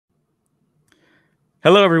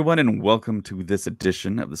Hello, everyone, and welcome to this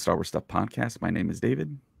edition of the Star Wars Stuff Podcast. My name is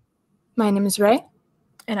David. My name is Ray.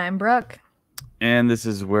 And I'm Brooke. And this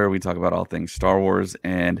is where we talk about all things Star Wars.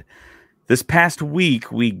 And this past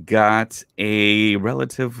week, we got a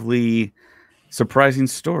relatively surprising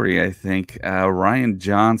story, I think. Rian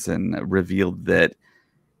Johnson revealed that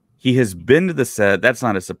he has been to the set. That's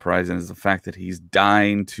not as surprising as the fact that he's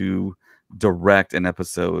dying to direct an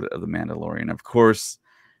episode of The Mandalorian. Of course,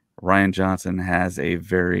 Rian Johnson has a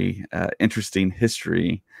very interesting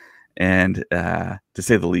history, and to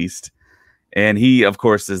say the least. And he, of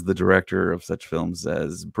course, is the director of such films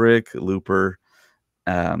as Brick, Looper,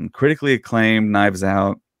 critically acclaimed, Knives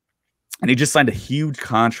Out. And he just signed a huge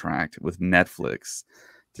contract with Netflix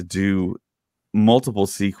to do multiple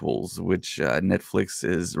sequels, which Netflix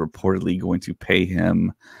is reportedly going to pay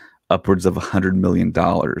him upwards of $100 million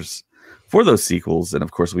for those sequels. And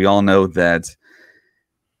of course, we all know that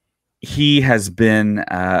he has been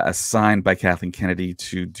assigned by Kathleen Kennedy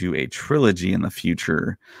to do a trilogy in the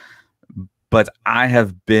future. But I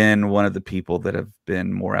have been one of the people that have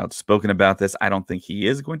been more outspoken about this. I don't think he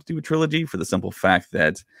is going to do a trilogy for the simple fact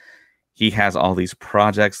that he has all these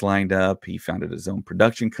projects lined up. He founded his own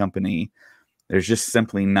production company. There's just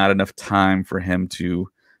simply not enough time for him to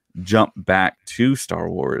jump back to Star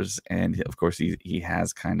Wars. And of course, he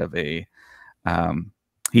has kind of a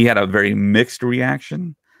he had a very mixed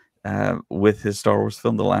reaction with his Star Wars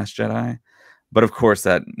film, The Last Jedi. But of course,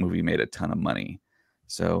 that movie made a ton of money.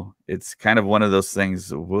 So it's kind of one of those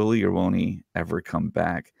things, will he or won't he ever come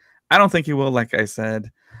back? I don't think he will, like I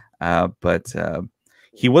said. But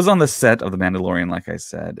he was on the set of The Mandalorian, like I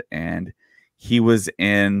said, and he was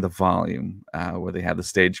in the volume where they had the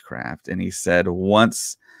stagecraft. And he said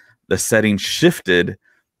once the setting shifted,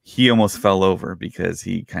 he almost fell over because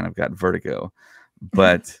he kind of got vertigo.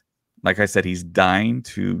 But like I said, he's dying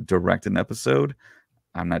to direct an episode.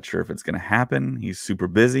 I'm not sure if it's going to happen. He's super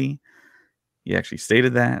busy. He actually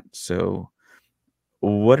stated that. So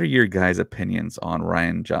what are your guys' opinions on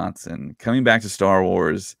Rian Johnson coming back to Star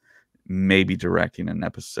Wars, maybe directing an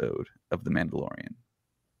episode of The Mandalorian?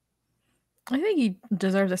 I think he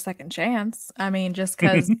deserves a second chance. I mean, just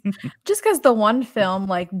because the one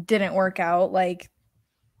film didn't work out,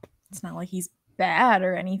 it's not like he's bad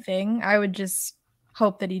or anything. I would just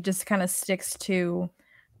hope that he just kind of sticks to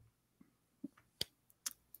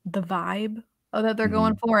the vibe that they're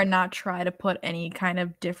going for and not try to put any kind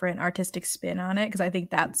of different artistic spin on it, because I think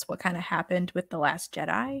that's what kind of happened with The Last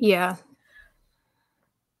Jedi. Yeah,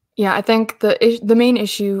 I think the main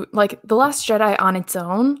issue, The Last Jedi on its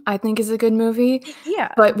own, I think is a good movie.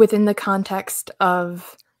 Yeah. But within the context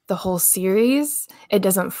of the whole series, it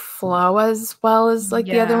doesn't flow as well as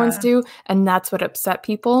the other ones do, and that's what upset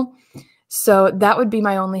people. So that would be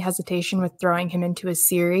my only hesitation with throwing him into a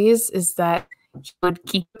series, is that he would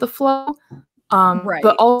keep the flow. Right.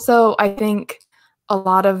 But also, I think a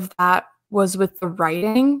lot of that was with the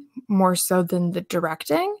writing more so than the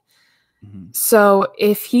directing. So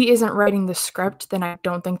if he isn't writing the script, then I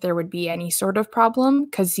don't think there would be any sort of problem,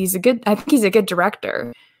 because I think he's a good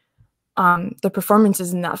director. The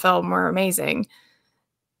performances in that film were amazing.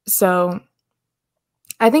 So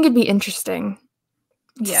I think it'd be interesting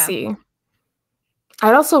to see.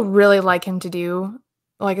 I'd also really like him to do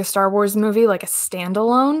a Star Wars movie, a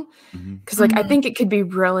standalone, because I think it could be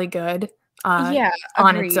really good. On its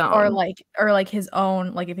own, or his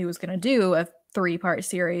own. If he was gonna do a 3-part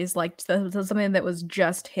series, something that was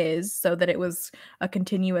just his, so that it was a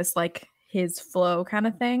continuous his flow kind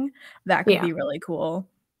of thing. That could be really cool.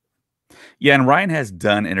 Yeah, and Rian has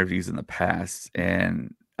done interviews in the past,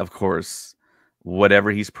 and of course, whatever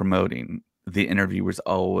he's promoting, the interviewer's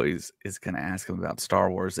always is going to ask him about Star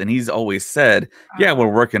Wars, and he's always said, "Yeah, we're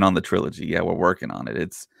working on the trilogy. Yeah, we're working on it.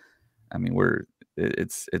 It's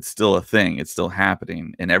still a thing. It's still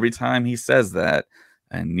happening." And every time he says that,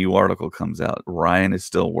 a new article comes out. Rian is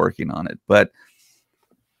still working on it. But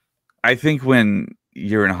I think when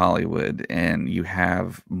you're in Hollywood and you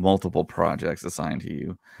have multiple projects assigned to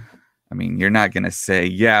you, you're not going to say,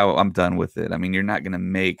 "Yeah, I'm done with it." You're not going to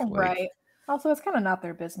make right. Also, it's kind of not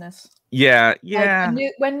their business. Yeah.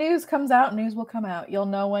 When news comes out, news will come out. You'll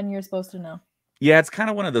know when you're supposed to know. Yeah, it's kind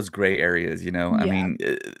of one of those gray areas, Yeah.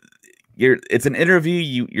 It's an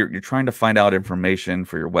interview. You're trying to find out information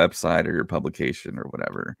for your website or your publication or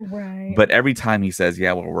whatever. Right. But every time he says,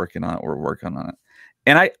 "Yeah, we're working on it,"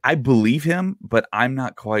 and I believe him, but I'm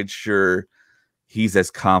not quite sure he's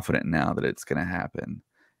as confident now that it's going to happen.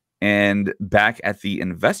 And back at the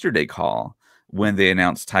Investor Day call, when they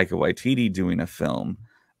announced Taika Waititi doing a film,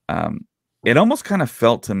 it almost kind of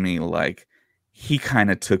felt to me like he kind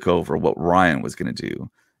of took over what Rian was going to do.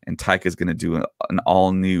 and Taika's going to do an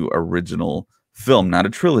all-new original film, not a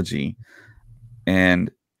trilogy. And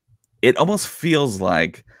it almost feels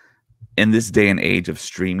like in this day and age of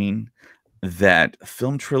streaming that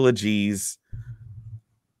film trilogies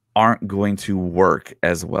aren't going to work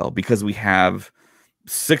as well because we have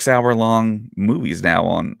 6-hour-long movies now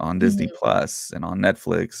on Disney Plus and on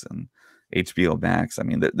Netflix and HBO Max. I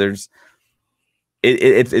mean, there's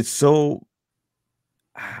it's so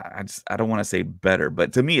I don't want to say better,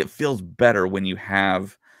 but to me it feels better when you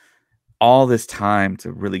have all this time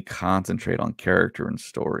to really concentrate on character and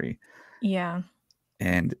story. Yeah.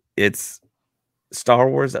 And it's Star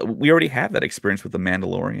Wars. We already have that experience with The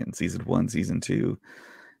Mandalorian season 1, season 2.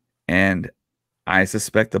 And I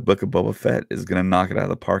suspect the Book of Boba Fett is going to knock it out of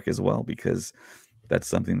the park as well, because that's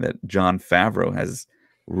something that Jon Favreau has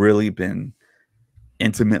really been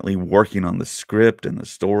intimately working on the script and the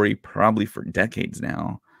story probably for decades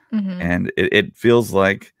now. And it feels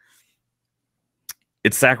like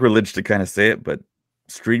it's sacrilege to kind of say it, but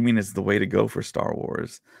streaming is the way to go for Star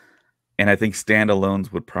Wars. And I think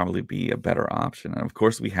standalones would probably be a better option. And of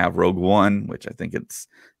course, we have Rogue One, which I think it's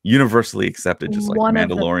universally accepted, just like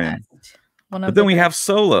Mandalorian. But then we have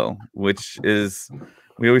Solo, which is,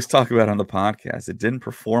 we always talk about on the podcast. It didn't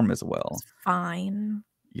perform as well. It's fine.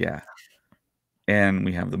 Yeah. And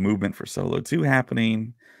we have the movement for Solo 2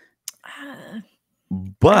 happening.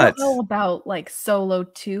 But I don't know about like Solo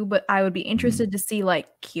 2, but I would be interested to see like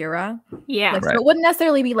Kira. Yeah. Like, so it wouldn't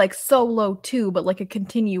necessarily be like Solo 2, but like a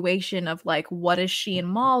continuation of like, what is she and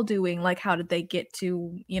Maul doing? Like, how did they get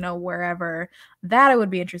to, you know, wherever? That I would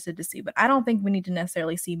be interested to see, but I don't think we need to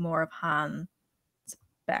necessarily see more of Han's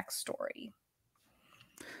backstory.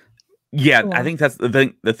 Yeah, I think that's the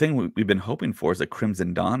thing. The thing we've been hoping for is a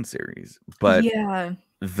Crimson Dawn series, but yeah,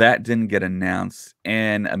 that didn't get announced.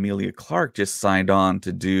 And Emilia Clarke just signed on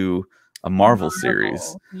to do a Marvel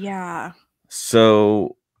series. Yeah.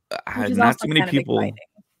 So not too many people. Exciting.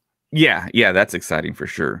 Yeah, that's exciting for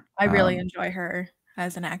sure. I really enjoy her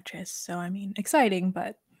as an actress. So I mean, exciting,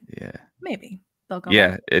 but yeah, maybe they'll go.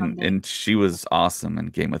 Yeah, and she was awesome in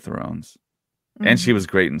Game of Thrones, and she was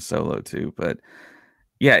great in Solo too. But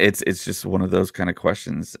yeah, it's just one of those kind of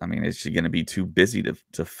questions. I mean, is she going to be too busy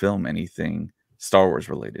to film anything Star Wars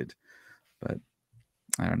related? But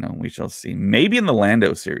I don't know. We shall see. Maybe in the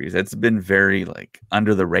Lando series. It's been very like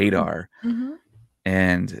under the radar,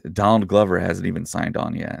 and Donald Glover hasn't even signed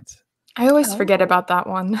on yet. I always forget about that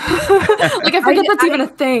one. Like I forget that's even a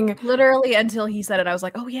thing. Literally until he said it, I was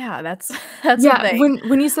like, oh yeah, that's yeah. a thing.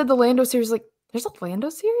 When he said the Lando series, like, there's a Lando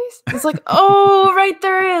series? It's like, oh, right,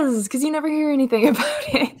 there is, because you never hear anything about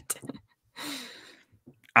it.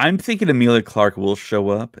 I'm thinking Emilia Clarke will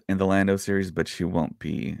show up in the Lando series, but she won't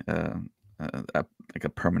be like a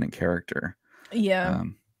permanent character. Yeah.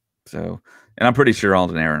 So, and I'm pretty sure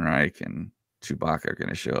Alden Ehrenreich and Chewbacca are going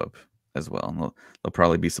to show up as well. And they'll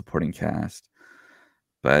probably be supporting cast.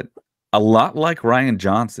 But a lot like Rian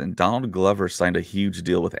Johnson, Donald Glover signed a huge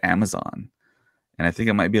deal with Amazon. And I think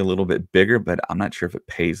it might be a little bit bigger, but I'm not sure if it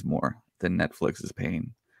pays more than Netflix is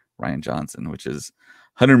paying Rian Johnson, which is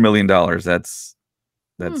 $100 million.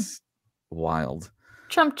 That's wild.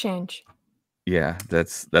 Chump change. Yeah,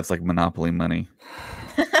 that's like Monopoly money.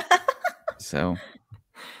 So,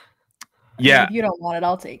 yeah. I mean, if you don't want it,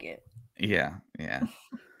 I'll take it. Yeah.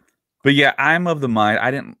 But yeah, I'm of the mind.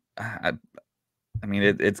 I mean,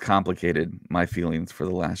 it's complicated, my feelings for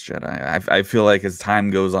The Last Jedi. I feel like as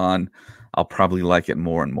time goes on, I'll probably like it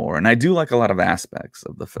more and more. And I do like a lot of aspects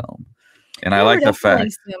of the film. And I like the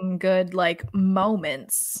fact some good like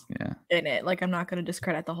moments in it. Like, I'm not going to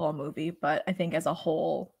discredit the whole movie, but I think as a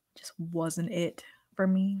whole, just wasn't it for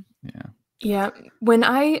me. Yeah. When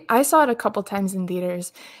I saw it a couple times in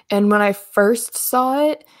theaters, and when I first saw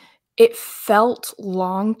it, it felt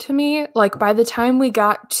long to me. Like, by the time we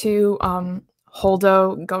got to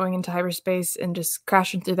Holdo going into hyperspace and just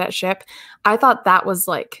crashing through that ship, I thought that was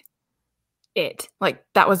like it. Like,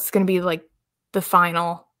 that was going to be like the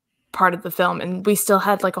final part of the film, and we still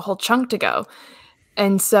had like a whole chunk to go.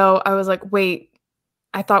 And so I was like, wait,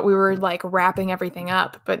 I thought we were like wrapping everything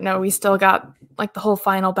up, but no, we still got like the whole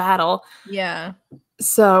final battle. Yeah.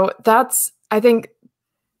 So I think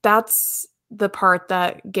that's the part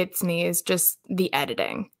that gets me, is just the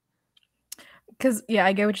editing. Because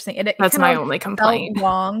I get what you're saying. That's my only complaint. Felt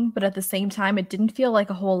long, but at the same time, it didn't feel like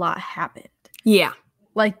a whole lot happened. Yeah.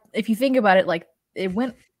 Like, if you think about it, like, it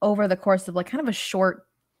went over the course of like kind of a short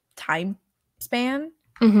time span.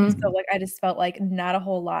 So like, I just felt like not a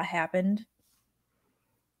whole lot happened.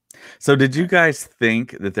 So did you guys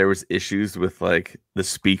think that there was issues with like the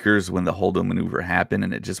speakers when the Holdo maneuver happened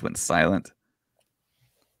and it just went silent?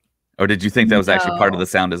 Or did you think that was actually part of No. the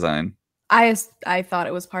sound design? I thought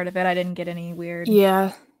it was part of it. I didn't get any weird.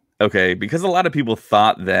 Yeah. Okay, because a lot of people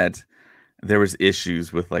thought that there was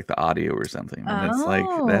issues with like the audio or something, and it's like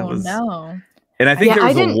that Oh was. no. And I think Yeah, there I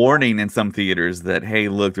was a didn't- warning in some theaters that, hey,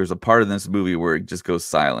 look, there's a part in this movie where it just goes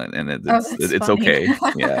silent, and Oh, that's it's funny. okay.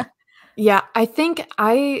 Yeah. Yeah, I think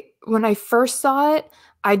when I first saw it,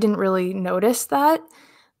 I didn't really notice that.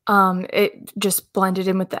 It just blended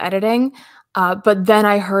in with the editing. But then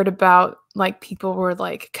I heard about like people were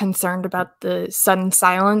like concerned about the sudden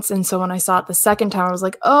silence, and so when I saw it the second time, I was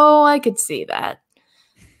like, oh, I could see that.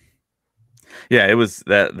 Yeah, it was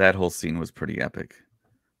that whole scene was pretty epic.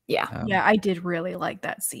 Yeah. Yeah, I did really like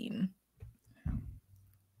that scene.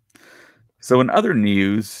 So in other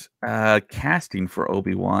news, casting for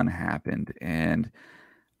Obi-Wan happened, and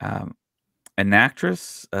an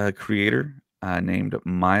actress, creator named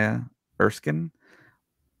Maya Erskine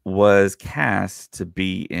was cast to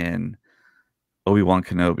be in Obi-Wan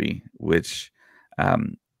Kenobi, which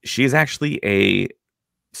she is actually a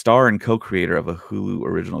star and co-creator of a Hulu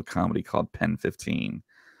original comedy called Pen 15.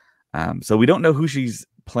 So we don't know who she's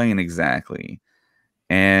playing exactly,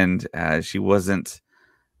 and she wasn't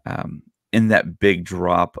in that big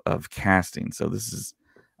drop of casting. So this is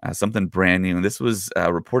something brand new, and this was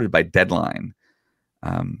reported by Deadline.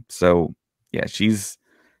 So yeah, she's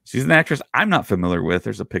an actress I'm not familiar with.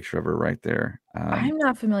 There's a picture of her right there. I'm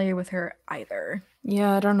not familiar with her either.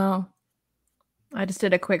 Yeah, I don't know. I just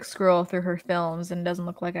did a quick scroll through her films and it doesn't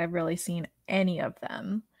look like I've really seen any of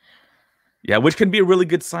them. Yeah, which can be a really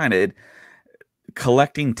good sign.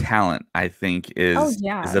 Collecting talent, I think, is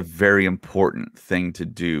a very important thing to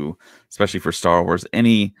do, especially for Star Wars.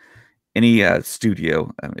 Any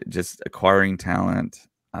studio, just acquiring talent.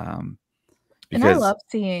 And I love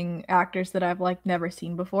seeing actors that I've like never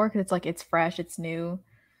seen before because it's like it's fresh, it's new.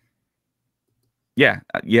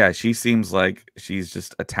 Yeah, she seems like she's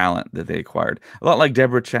just a talent that they acquired. A lot like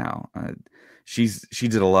Deborah Chow. She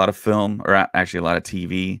did a lot of film, or actually a lot of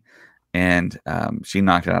TV, and she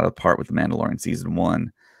knocked it out of the park with The Mandalorian season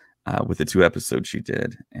 1 with the 2 episodes she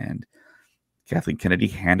did. And Kathleen Kennedy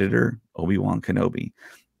handed her Obi-Wan Kenobi.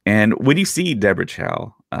 And when you see Deborah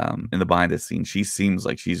Chow in the behind the scenes, she seems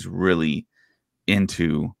like she's really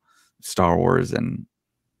into Star Wars and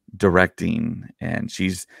directing, and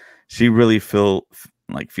she really feels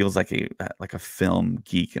like a film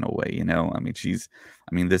geek in a way, you know. I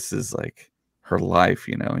mean, this is like her life,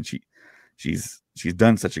 you know, and she's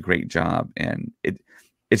done such a great job, and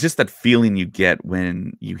it's just that feeling you get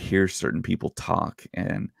when you hear certain people talk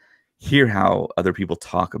and hear how other people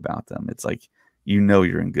talk about them. It's like, you know,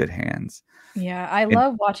 you're in good hands. Yeah, I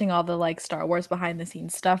love watching all the like Star Wars behind the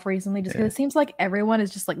scenes stuff recently just because it seems like everyone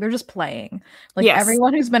is just like they're just playing. Like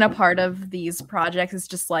everyone who's been a part of these projects is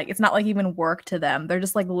just like it's not like even work to them. They're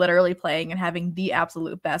just like literally playing and having the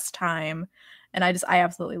absolute best time. And I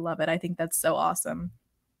absolutely love it. I think that's so awesome.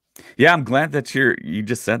 Yeah, I'm glad that you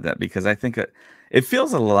just said that, because I think it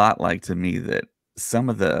feels a lot like, to me, that some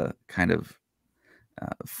of the kind of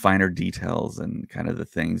finer details and kind of the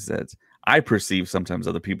things that I perceive sometimes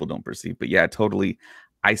other people don't perceive. But yeah, totally,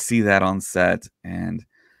 I see that on set. And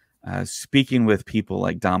speaking with people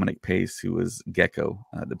like Dominic Pace, who was Gecko,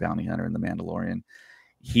 the bounty hunter in The Mandalorian,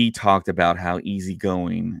 he talked about how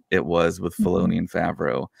easygoing it was with Filoni and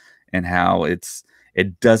Favreau, and how it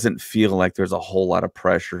doesn't feel like there's a whole lot of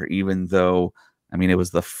pressure, even though, I mean, it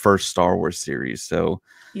was the first Star Wars series. So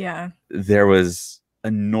yeah, there was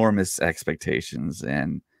enormous expectations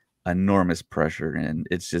and enormous pressure, and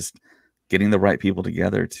it's just getting the right people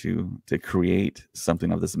together to create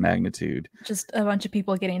something of this magnitude. Just a bunch of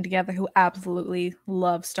people getting together who absolutely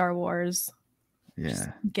love Star Wars. Yeah, just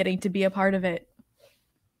getting to be a part of it.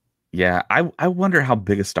 Yeah, I wonder how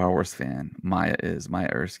big a Star Wars fan Maya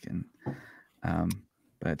Erskine.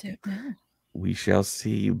 But we shall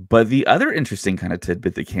see. But the other interesting kind of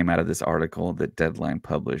tidbit that came out of this article that Deadline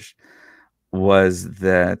published was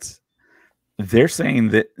that they're saying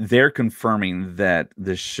that they're confirming that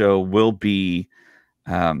the show will be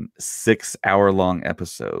 6-hour-long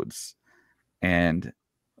episodes. And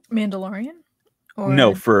Mandalorian?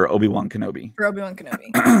 No, for Obi-Wan Kenobi. For Obi-Wan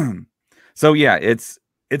Kenobi. So yeah, it's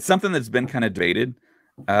something that's been kind of debated.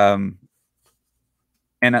 And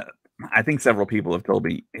I think several people have told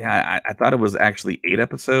me, yeah, I thought it was actually 8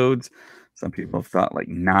 episodes. Some people have thought like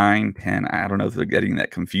 9, 10. I don't know if they're getting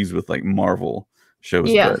that confused with like Marvel shows.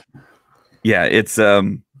 Yeah. But yeah,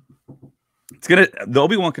 the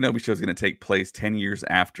Obi-Wan Kenobi show is gonna take place 10 years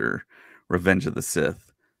after Revenge of the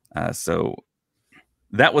Sith. So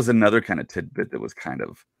that was another kind of tidbit that was kind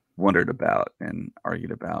of wondered about and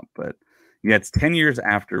argued about. But yeah, it's 10 years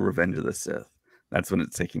after Revenge of the Sith. That's when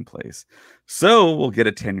it's taking place. So we'll get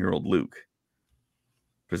a 10-year-old Luke,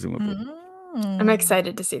 presumably. I'm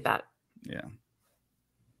excited to see that. Yeah.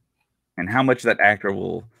 And how much that actor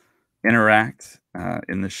will interact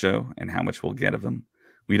in the show and how much we'll get of him,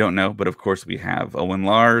 we don't know. But of course, we have Owen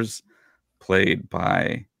Lars, played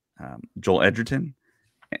by Joel Edgerton,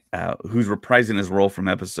 who's reprising his role from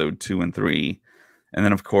episode 2 and 3. And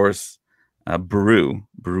then, of course, Beru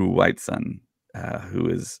Whiteson, who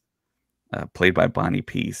is played by Bonnie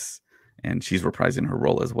Peace, and she's reprising her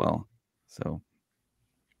role as well. So,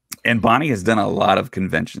 and Bonnie has done a lot of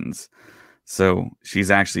conventions, so she's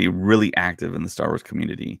actually really active in the Star Wars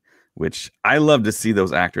community, which I love to see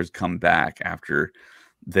those actors come back after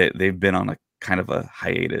they've been on a kind of a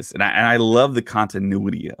hiatus, and I love the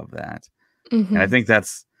continuity of that. And I think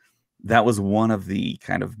that was one of the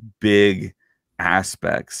kind of big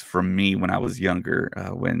aspects for me when I was younger,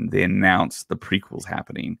 when they announced the prequels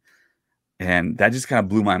happening. And that just kind of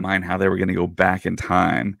blew my mind how they were going to go back in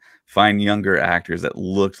time, find younger actors that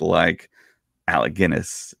looked like Alec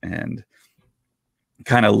Guinness and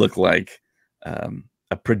kind of looked like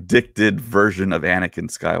a predicted version of Anakin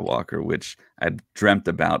Skywalker, which I'd dreamt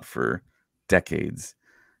about for decades.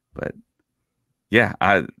 But yeah,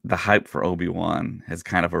 the hype for Obi-Wan has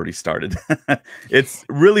kind of already started. It's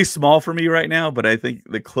really small for me right now, but I think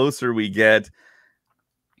the closer we get,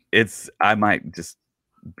 I might just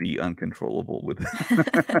be uncontrollable with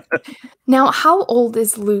it. Now, how old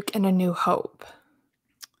is Luke in A New Hope?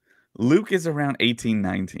 Luke is around 18,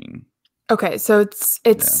 19. Okay, so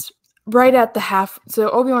it's right at the half.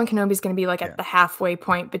 So Obi-Wan Kenobi is going to be like at the halfway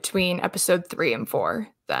point between episode 3 and 4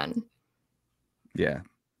 then. Yeah.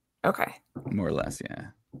 Okay. More or less, yeah.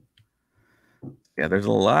 Yeah, there's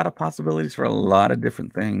a lot of possibilities for a lot of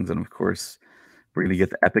different things. And of course, we're going to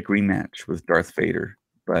get the epic rematch with Darth Vader.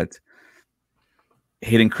 But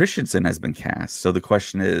Hayden Christensen has been cast. So the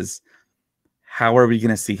question is, how are we going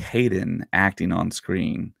to see Hayden acting on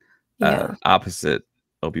screen opposite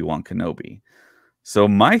Obi-Wan Kenobi? So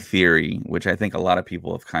my theory, which I think a lot of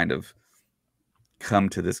people have kind of come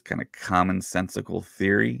to this kind of commonsensical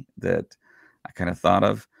theory that I kind of thought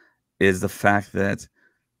of, is the fact that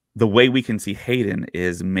the way we can see Hayden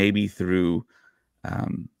is maybe through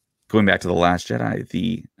going back to The Last Jedi,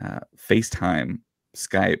 the FaceTime,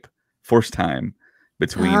 Skype, Force time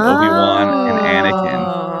between Obi-Wan and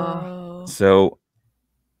Anakin. So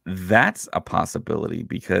that's a possibility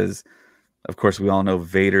because, of course, we all know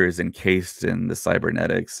Vader is encased in the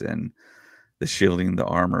cybernetics and the shielding, the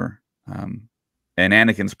armor. And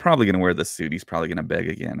Anakin's probably going to wear the suit. He's probably going to beg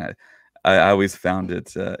again. I always found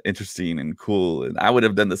it interesting and cool. And I would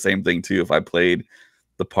have done the same thing, too, if I played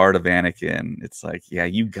the part of Anakin. It's like, yeah,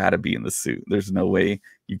 you got to be in the suit. There's no way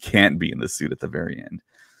you can't be in the suit at the very end.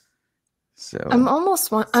 So I'm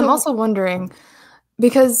also wondering,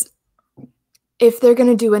 because if they're going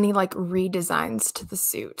to do any like redesigns to the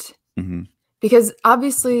suit, because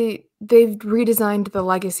obviously they've redesigned the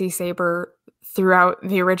Legacy Saber throughout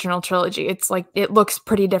the original trilogy. It's like it looks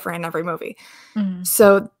pretty different in every movie.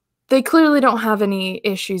 So they clearly don't have any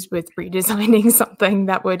issues with redesigning something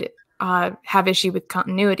that would have issue with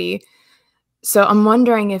continuity. So I'm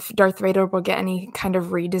wondering if Darth Vader will get any kind of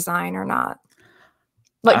redesign or not.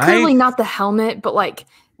 Like clearly not the helmet, but like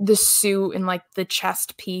the suit and like the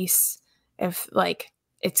chest piece. If like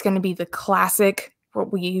it's going to be the classic,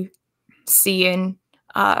 what we see in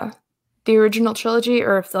the original trilogy,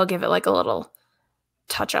 or if they'll give it like a little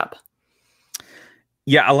touch up.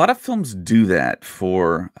 Yeah, a lot of films do that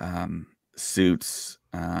for suits.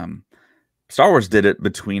 Star Wars did it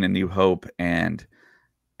between A New Hope and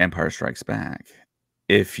Empire Strikes Back.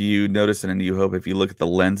 If you notice in A New Hope, if you look at the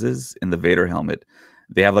lenses in the Vader helmet,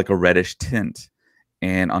 they have like a reddish tint.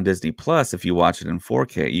 And on Disney Plus, if you watch it in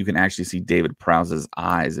 4K, you can actually see David Prowse's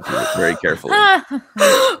eyes if you look very carefully.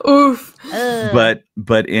 Oof.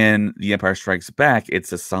 But in The Empire Strikes Back,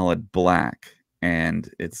 it's a solid black,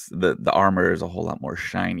 and it's the armor is a whole lot more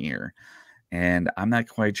shinier. And I'm not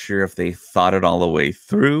quite sure if they thought it all the way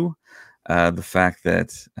through. The fact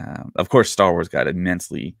that, of course, Star Wars got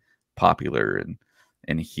immensely popular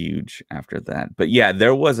and huge after that. But yeah,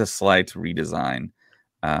 there was a slight redesign.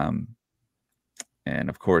 And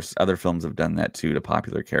of course, other films have done that too to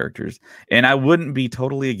popular characters. And I wouldn't be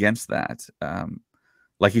totally against that.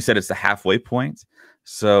 Like you said, it's the halfway point.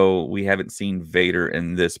 So we haven't seen Vader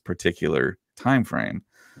in this particular time frame.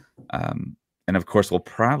 And of course, we'll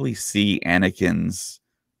probably see Anakin's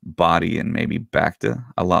body and maybe Bacta,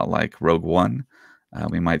 a lot like Rogue One.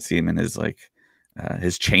 We might see him in his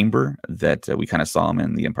his chamber that we kind of saw him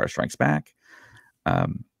in The Empire Strikes Back.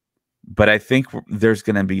 But I think there's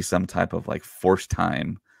going to be some type of like force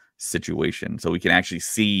time situation, so we can actually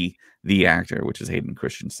see the actor, which is Hayden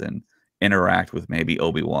Christensen, interact with maybe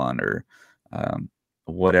Obi-Wan or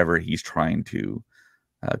whatever he's trying to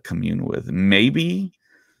commune with. Maybe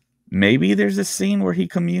there's a scene where he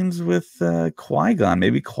communes with Qui-Gon.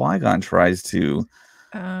 Maybe Qui-Gon tries to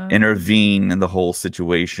intervene in the whole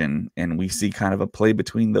situation, and we see kind of a play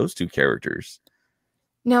between those two characters.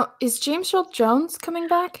 Now, is James Earl Jones coming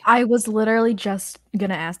back? I was literally just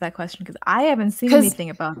gonna ask that question because I haven't seen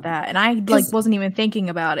anything about that, and I wasn't even thinking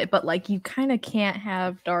about it. But like, you kind of can't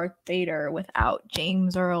have Darth Vader without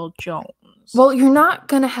James Earl Jones. Well, you're not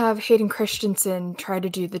gonna have Hayden Christensen try to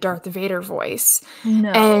do the Darth Vader voice,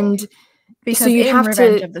 no, and because so you in have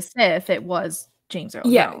Revenge of the Sith, it was James Earl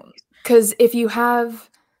Jones. Because if you have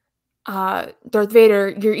Darth Vader,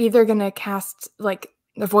 you're either gonna cast like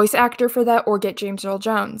the voice actor for that or get James Earl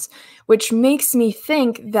Jones, which makes me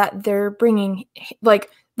think that they're bringing, like,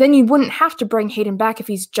 then you wouldn't have to bring Hayden back if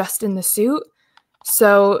he's just in the suit.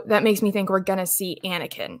 So that makes me think we're gonna see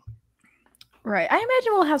Anakin. Right. I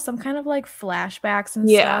imagine we'll have some kind of like flashbacks and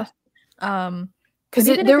stuff. Because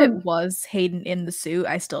even if it was Hayden in the suit,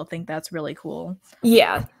 I still think that's really cool.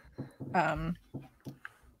 Yeah.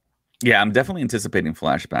 Yeah, I'm definitely anticipating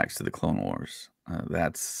flashbacks to the Clone Wars.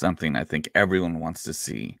 That's something I think everyone wants to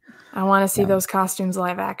see. I want to see those costumes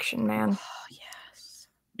live action, man. Oh, yes.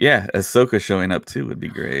 Yeah, Ahsoka showing up too would be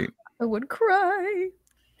great. I would cry.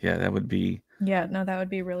 Yeah, that would be. Yeah, no, that would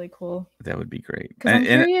be really cool. That would be great. Because I'm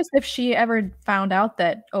curious if she ever found out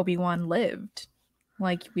that Obi-Wan lived.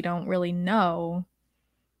 Like, we don't really know.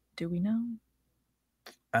 Do we know?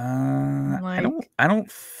 I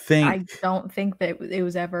don't think that it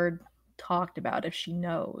was ever talked about if she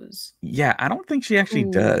knows. Yeah, I don't think she actually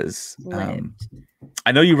does.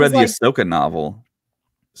 I know you read the Ahsoka novel,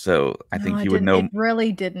 so I think you would know. It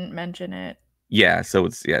really didn't mention it. Yeah, so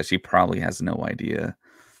she probably has no idea.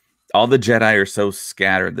 All the Jedi are so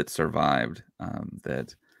scattered that survived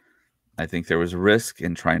that I think there was risk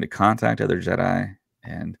in trying to contact other Jedi,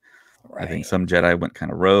 and I think some Jedi went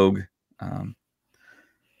kind of rogue.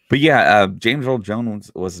 But yeah, James Earl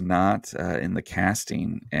Jones was not in the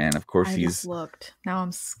casting, and of course he's looked. Now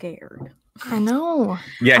I'm scared. I know.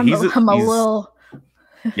 Yeah, I'm a little.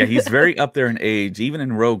 Yeah, he's very up there in age. Even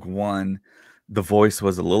in Rogue One, the voice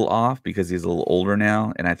was a little off because he's a little older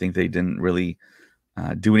now, and I think they didn't really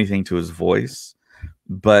do anything to his voice.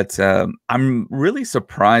 But I'm really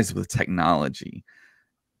surprised with technology.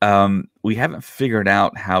 We haven't figured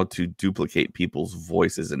out how to duplicate people's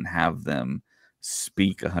voices and have them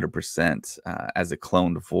speak 100% as a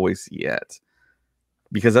cloned voice yet,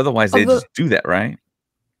 because otherwise they just do that, right?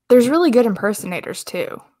 There's really good impersonators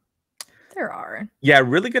too. There are. Yeah,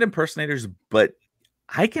 really good impersonators, but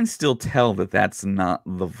I can still tell that that's not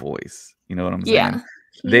the voice. You know what I'm saying? Yeah.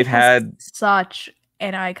 They've had such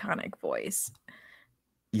an iconic voice.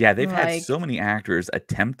 Yeah, they've had so many actors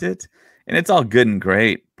attempt it, and it's all good and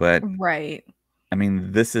great, but right. I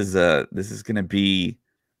mean, this is going to be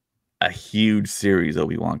a huge series,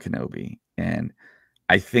 Obi-Wan Kenobi, and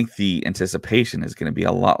I think the anticipation is going to be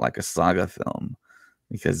a lot like a saga film,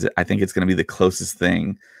 because I think it's going to be the closest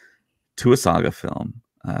thing to a saga film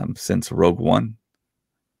since Rogue One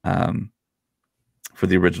for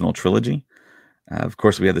the original trilogy. Of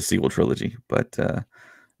course, we had the sequel trilogy, but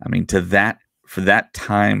I mean, for that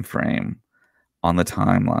time frame on the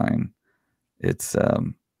timeline, it's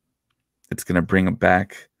going to bring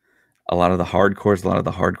back a lot of the hardcores. A lot of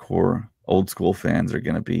the hardcore old school fans are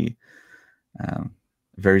going to be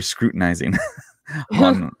very scrutinizing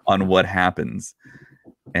on what happens.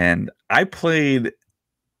 And I played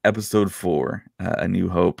episode 4, A New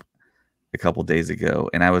Hope, a couple days ago,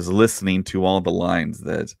 and I was listening to all the lines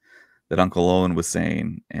that Uncle Owen was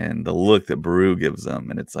saying and the look that Beru gives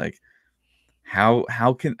them, and it's like, how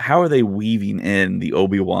are they weaving in the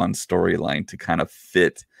Obi-Wan storyline to kind of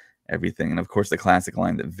fit everything? And of course, the classic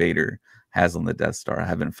line that Vader has on the Death Star, "I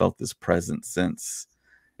haven't felt this presence since."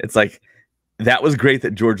 It's like, that was great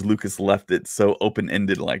that George Lucas left it so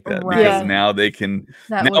open-ended like that, because now they can,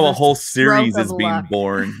 now a whole series is being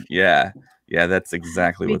born. Yeah, that's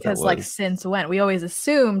exactly what that was. Because like, since when? We always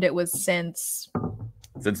assumed it was since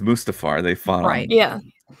Mustafar. They fought on. Yeah.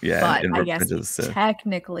 Yeah, but I guess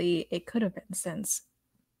technically it could have been since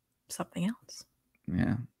something else.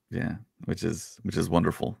 Yeah, which is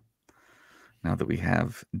wonderful. Now that we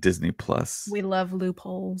have Disney Plus, we love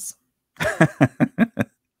loopholes.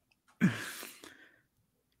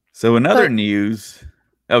 So in other news,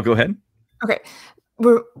 go ahead. Okay,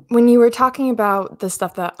 when you were talking about the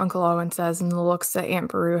stuff that Uncle Owen says and the looks that Aunt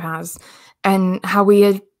Beru has, and how we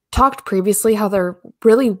had talked previously how there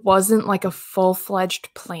really wasn't like a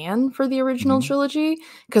full-fledged plan for the original trilogy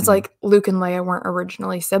because like Luke and Leia weren't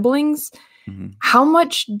originally siblings. How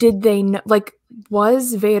much did they know? Like,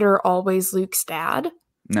 was Vader always Luke's dad?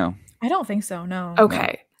 No. I don't think so, no.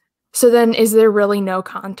 Okay. So then is there really no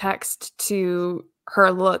context to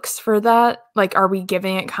her looks for that? Like, are we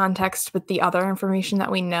giving it context with the other information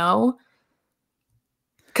that we know?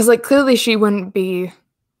 Because, like, clearly she wouldn't be...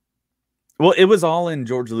 Well, it was all in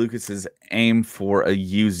George Lucas's aim for a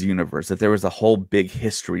used universe, that there was a whole big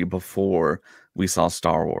history before we saw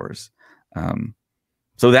Star Wars.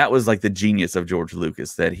 So that was like the genius of George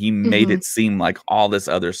Lucas, that he made it seem like all this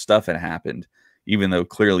other stuff had happened, even though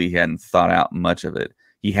clearly he hadn't thought out much of it.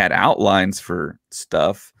 He had outlines for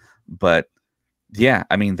stuff, but yeah,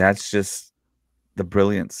 I mean, that's just the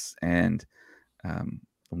brilliance and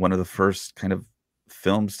one of the first kind of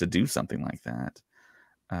films to do something like that.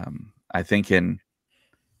 I think in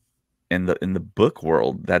the book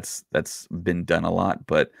world, that's been done a lot,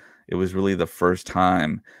 but it was really the first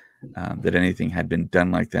time that anything had been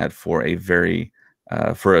done like that for a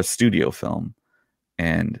for a studio film,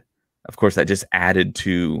 and of course that just added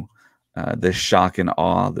to the shock and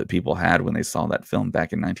awe that people had when they saw that film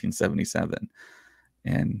back in 1977.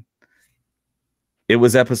 And it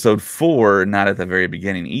was episode 4, not at the very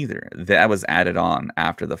beginning either. That was added on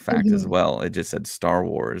after the fact as well. It just said Star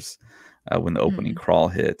Wars when the opening crawl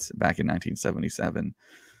hit back in 1977.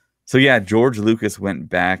 So yeah, George Lucas went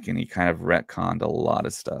back and he kind of retconned a lot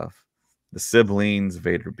of stuff. The siblings,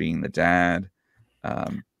 Vader being the dad.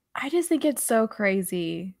 I just think it's so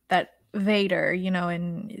crazy that Vader, you know,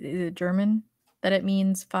 is it German that it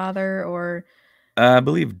means father, or I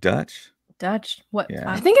believe Dutch. What?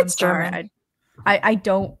 Yeah. I think it's German. I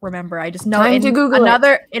don't remember. I just know Time to Google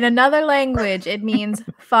in another language it means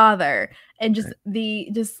father. And just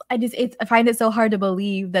I find it so hard to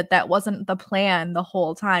believe that wasn't the plan the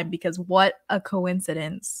whole time, because what a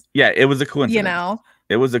coincidence. Yeah, it was a coincidence. You know,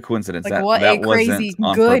 it was a coincidence. Like, what a crazy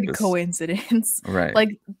good coincidence. Right.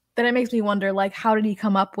 Like, then it makes me wonder, like, how did he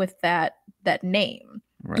come up with that name?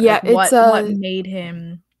 Right. Yeah, like, what made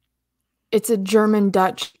him? It's a German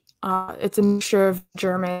Dutch. It's a mixture of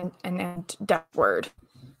German and Dutch word.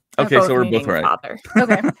 Okay, so we're both right. Father.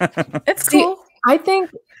 Okay, it's cool. I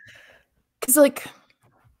think because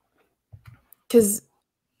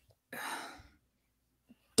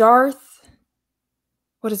Darth.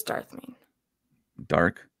 What does Darth mean?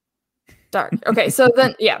 Dark. Okay, so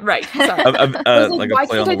then yeah, right. Sorry. Why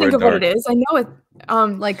can't I think of what it is? I know it.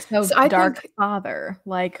 Like so I dark think, father,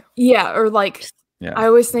 like yeah, or like yeah. I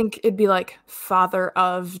always think it'd be like father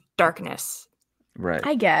of darkness. Right.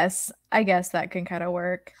 I guess that can kind of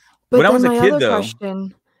work. But when then I was a my kid, other though,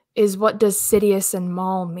 question is, what does Sidious and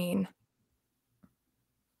Maul mean?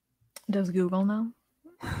 Does Google know?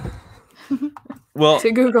 Well,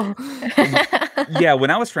 to Google. Yeah,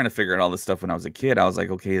 when I was trying to figure out all this stuff when I was a kid, I was like,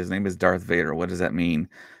 okay, his name is Darth Vader. What does that mean?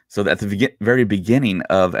 So at the very beginning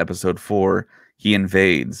of episode 4, he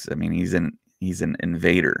invades. I mean, he's an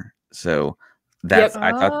invader. So that's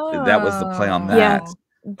I thought that was the play on that. Yeah,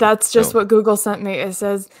 that's just what Google sent me. It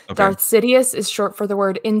says Darth Sidious is short for the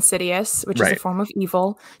word insidious, which is a form of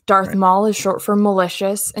evil. Darth Maul is short for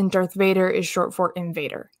malicious, and Darth Vader is short for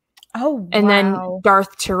invader. Oh, and then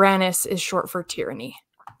Darth Tyrannus is short for tyranny.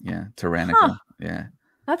 Yeah, tyrannical. Huh. Yeah,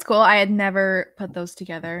 that's cool. I had never put those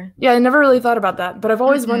together. Yeah, I never really thought about that, but I've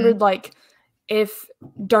always wondered, like, if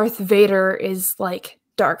Darth Vader is like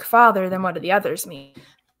Dark Father, then what do the others mean?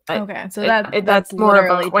 Okay, so that's more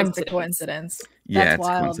of a coincidence. Yeah, that's it's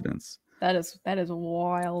wild. Coincidence. That is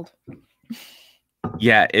wild.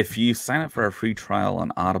 Yeah, if you sign up for a free trial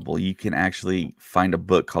on Audible, you can actually find a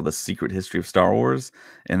book called The Secret History of Star Wars,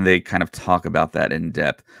 and they kind of talk about that in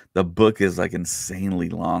depth. The book is like insanely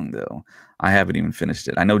long, though. I haven't even finished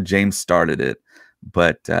it. I know James started it,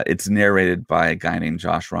 but it's narrated by a guy named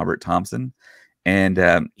Josh Robert Thompson,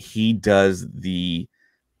 and he does the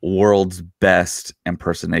world's best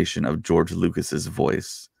impersonation of George Lucas's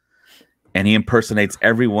voice. And he impersonates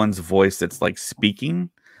everyone's voice that's like speaking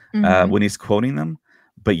when he's quoting them.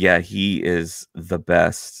 But yeah, he is the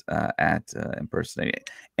best at impersonating.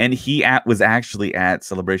 And he was actually at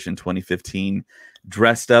Celebration 2015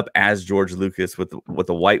 dressed up as George Lucas with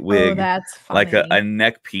a white wig, that's funny. like a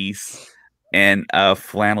neck piece and a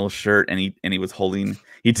flannel shirt. And he was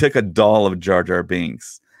he took a doll of Jar Jar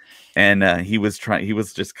Binks. And he was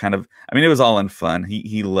just kind of, I mean, it was all in fun.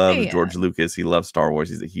 He loves George Lucas. He loves Star Wars.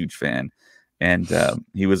 He's a huge fan. And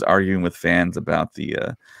he was arguing with fans about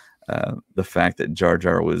the fact that Jar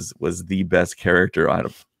Jar was the best character out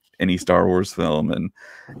of any Star Wars film. And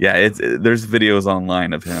yeah, there's videos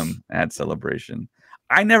online of him at Celebration.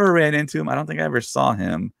 I never ran into him. I don't think I ever saw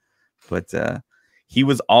him, but he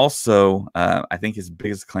was also, I think his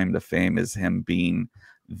biggest claim to fame is him being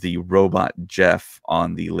the robot Jeff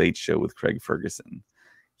on the Late Show with Craig Ferguson.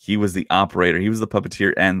 He was the operator. He was the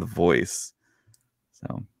puppeteer and the voice.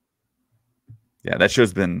 So, yeah, that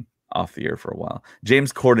show's been off the air for a while.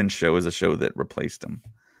 James Corden's show is a show that replaced him.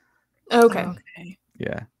 Okay.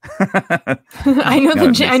 Yeah. I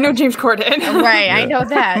know James Corden. Right, yeah. I know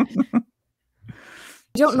that.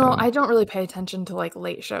 I don't know. I don't really pay attention to like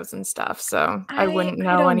late shows and stuff, so I wouldn't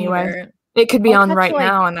know anyway. Either. It could be on right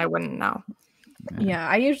now, and I wouldn't know. Yeah,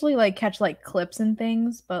 I usually like catch like clips and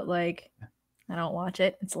things, but like I don't watch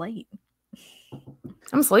it. It's late.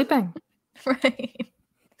 I'm sleeping. Right.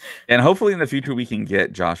 And hopefully in the future we can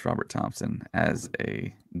get Josh Robert Thompson as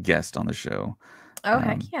a guest on the show. Oh,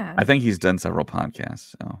 heck yeah. I think he's done several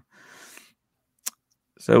podcasts.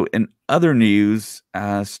 So in other news,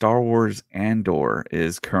 Star Wars ANDOR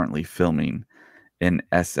is currently filming in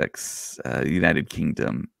Essex, United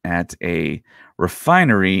Kingdom, at a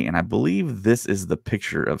refinery. And I believe this is the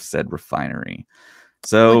picture of said refinery.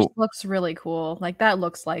 So, which looks really cool. Like that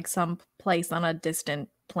looks like some place on a distant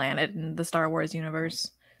planet in the Star Wars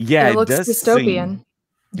universe. Yeah, it looks dystopian.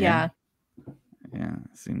 Yeah. Yeah,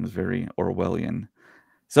 seems very Orwellian.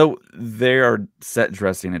 So they are set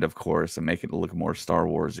dressing it, of course, and make it look more Star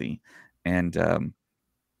Warsy. And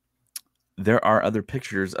there are other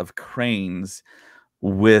pictures of cranes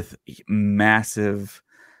with massive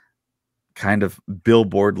kind of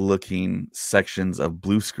billboard-looking sections of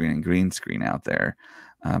blue screen and green screen out there,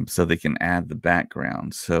 so they can add the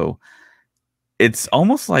background. So it's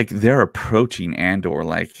almost like they're approaching ANDOR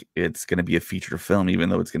like it's going to be a feature film, even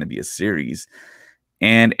though it's going to be a series.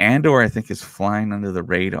 And ANDOR, I think, is flying under the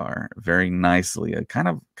radar very nicely, kind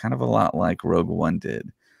of a lot like Rogue One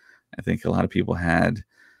did. I think a lot of people had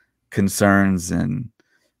concerns and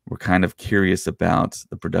were kind of curious about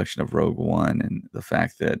the production of Rogue One and the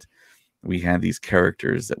fact that we had these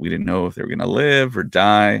characters that we didn't know if they were going to live or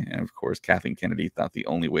die. And of course, Kathleen Kennedy thought the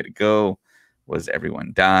only way to go was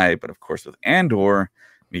everyone die. But of course, with ANDOR,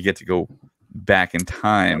 we get to go back in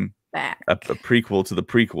time, a prequel to the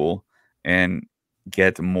prequel, and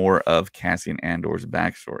get more of Cassian Andor's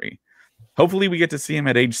backstory. Hopefully we get to see him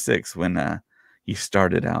at age 6 when he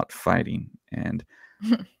started out fighting, and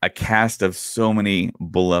a cast of so many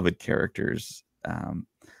beloved characters.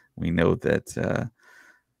 We know that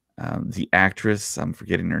the actress, I'm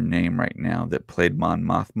forgetting her name right now, that played Mon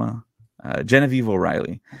Mothma, Genevieve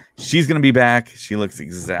O'Reilly, she's going to be back. She looks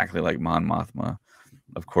exactly like Mon Mothma.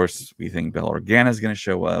 Of course, we think Bell Organa is going to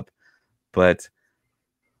show up, but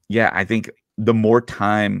yeah, I think the more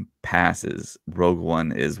time passes, Rogue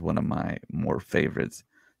One is one of my more favorite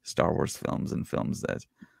Star Wars films and films that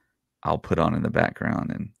I'll put on in the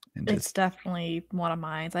background. And it's definitely one of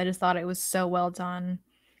mine. I just thought it was so well done.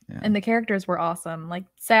 Yeah. And the characters were awesome. Like,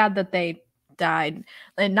 sad that they died.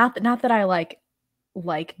 And not that I like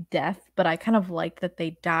death, but I kind of liked that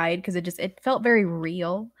they died because it felt very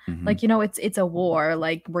real. Mm-hmm. Like, it's a war.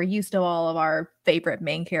 Like, we're used to all of our favorite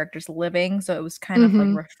main characters living, so it was kind of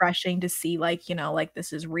like refreshing to see, like, like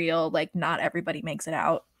this is real. Like, not everybody makes it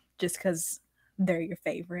out just because they're your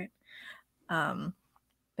favorite.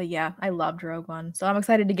 But yeah, I loved Rogue One, so I'm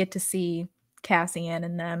excited to get to see Cassian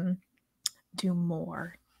and them do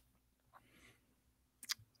more.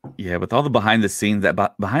 Yeah, with all the behind the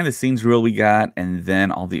scenes reel we got, and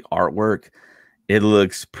then all the artwork, it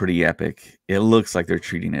looks pretty epic. It looks like they're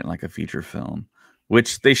treating it like a feature film,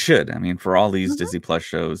 which they should. I mean, for all these Disney Plus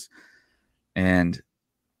shows. And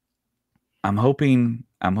I'm hoping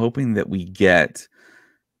that we get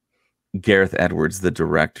Gareth Edwards, the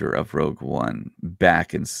director of Rogue One,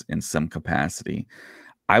 back in some capacity.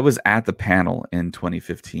 I was at the panel in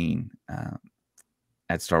 2015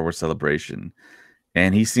 at Star Wars Celebration,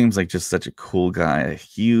 and he seems like just such a cool guy, a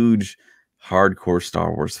huge, hardcore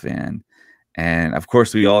Star Wars fan. And of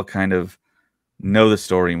course, we all kind of know the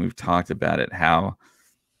story, and we've talked about it, how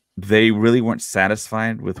they really weren't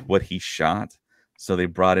satisfied with what he shot. So they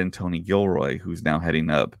brought in Tony Gilroy, who's now heading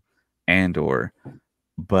up ANDOR.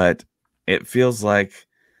 But it feels like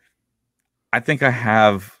I think I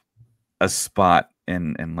have a spot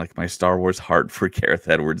in like my Star Wars heart for Gareth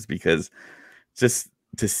Edwards, because just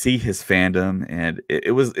to see his fandom, and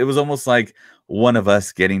it was almost like one of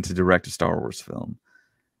us getting to direct a Star Wars film.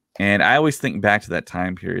 And I always think back to that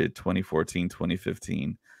time period, 2014,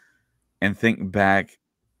 2015, and think back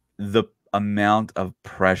the amount of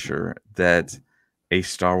pressure that a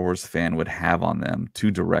Star Wars fan would have on them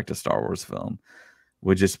to direct a Star Wars film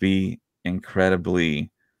would just be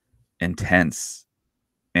incredibly intense.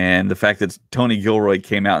 And the fact that Tony Gilroy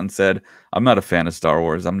came out and said, "I'm not a fan of Star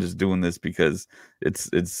Wars. I'm just doing this because it's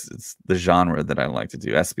the genre that I like to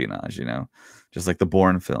do, espionage, you know, just like the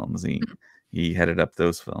Bourne films. He headed up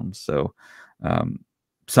those films. So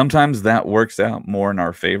sometimes that works out more in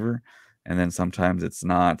our favor, and then sometimes it's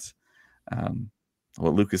not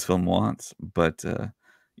what Lucasfilm wants. But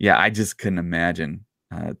yeah, I just couldn't imagine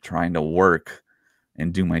trying to work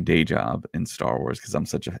and do my day job in Star Wars because I'm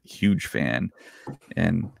such a huge fan.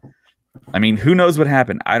 And I mean, who knows what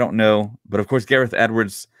happened? I don't know. But of course, Gareth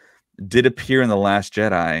Edwards did appear in The Last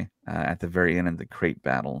Jedi at the very end of the crate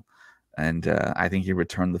battle. And I think he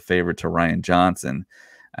returned the favor to Rian Johnson.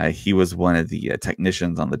 He was one of the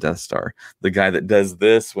technicians on the Death Star. The guy that does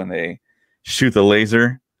this when they shoot the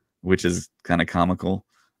laser, which is kind of comical.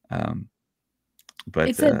 But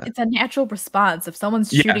it's a natural response. If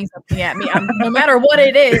someone's shooting something at me, no matter what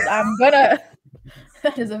it is, I'm gonna.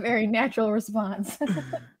 That is a very natural response.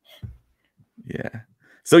 Yeah.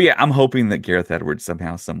 So yeah, I'm hoping that Gareth Edwards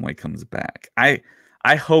somehow, some way comes back. I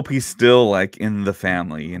hope he's still like in the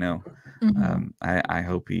family, you know. Mm-hmm. I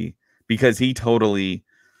hope because he totally.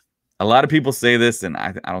 A lot of people say this, and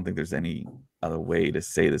I don't think there's any other way to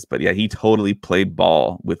say this, but yeah, he totally played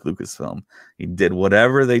ball with Lucasfilm. He did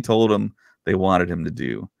whatever they told him they wanted him to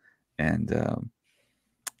do. And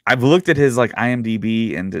I've looked at his like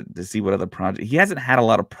IMDb and to see what other project he hasn't had a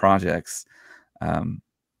lot of projects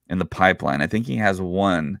in the pipeline. I think he has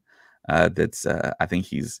one that's I think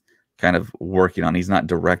he's kind of working on. He's not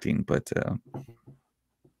directing, but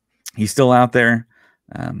he's still out there.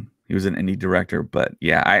 He was an indie director, but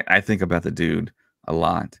yeah, I think about the dude a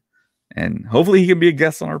lot, and hopefully he can be a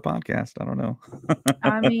guest on our podcast. I don't know.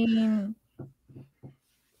 I mean,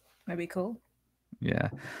 that'd be cool. Yeah.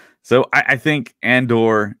 So I think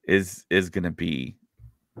Andor is going to be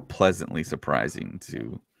pleasantly surprising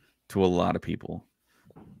to a lot of people.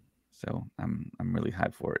 So I'm really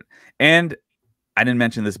hyped for it. And I didn't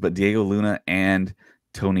mention this, but Diego Luna and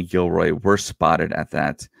Tony Gilroy were spotted at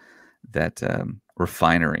that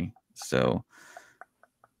refinery. So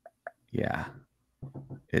yeah,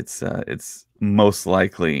 it's most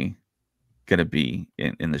likely going to be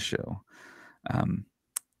in the show.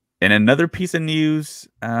 And another piece of news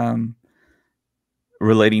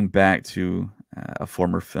relating back to a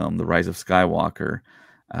former film, The Rise of Skywalker,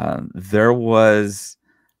 there was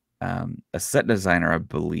a set designer, I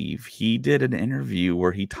believe. He did an interview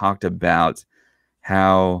where he talked about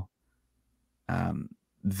how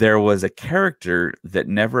there was a character that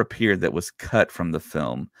never appeared that was cut from the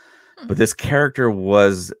film. But this character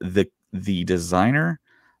was the designer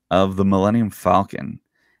of the Millennium Falcon.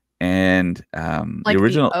 And like the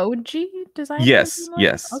original the OG designer?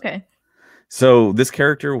 Yes. Okay. So this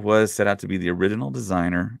character was set out to be the original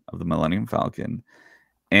designer of the Millennium Falcon.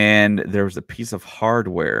 And there was a piece of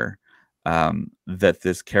hardware that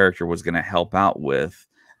this character was going to help out with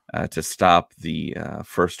to stop the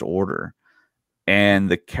First Order. And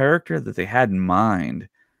the character that they had in mind,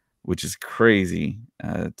 which is crazy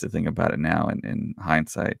to think about it now in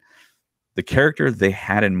hindsight, the character they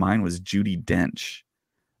had in mind was Judi Dench,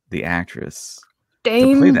 the actress.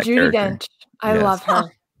 Dame Judi Dench. I love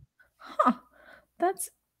her. Huh. That's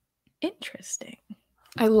interesting.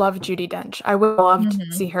 I love Judi Dench. I would love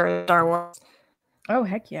to see her in Star Wars. Oh,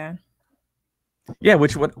 heck yeah. Yeah,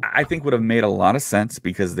 which I think would have made a lot of sense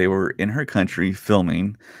because they were in her country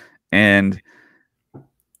filming. And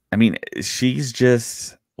I mean, she's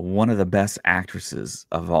just one of the best actresses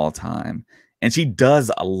of all time. And she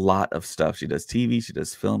does a lot of stuff. She does TV, she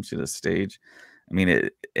does film, she does stage. I mean,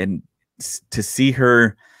 and to see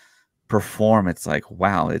her perform, it's like,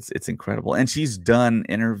 wow, it's incredible. And she's done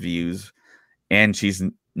interviews and she's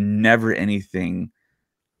never anything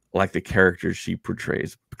like the character she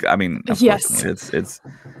portrays. I mean, of yes, course, it's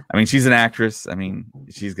I mean, she's an actress. I mean,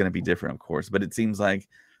 she's going to be different, of course, but it seems like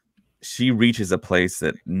she reaches a place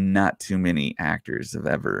that not too many actors have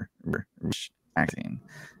ever reached acting.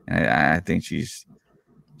 And I think she's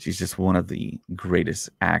just one of the greatest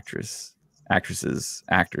actors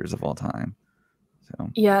of all time. So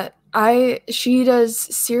yeah, she does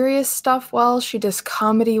serious stuff well. She does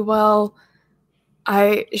comedy well.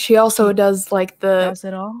 She also does like does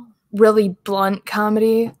it all? Really blunt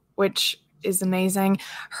comedy, which is amazing.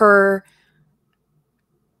 Her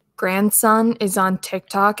grandson is on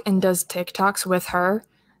TikTok and does TikToks with her.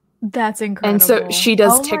 That's incredible. And so she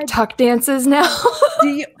does TikTok dances now.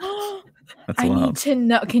 that's I wild. need to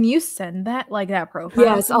know. Can you send that that profile?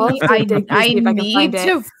 Yes, I need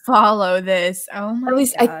to follow this. Oh my god. At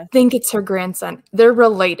least I think it's her grandson. They're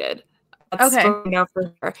related. That's okay. what I know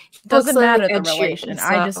for her. Doesn't matter the relation.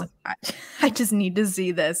 So. I just need to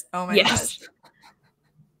see this. Oh my gosh.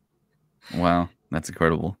 Wow, that's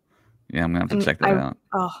incredible. Yeah, I'm gonna have to check that out.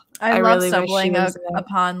 I love really stumbling wish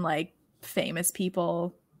upon like famous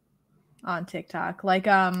people on TikTok. Like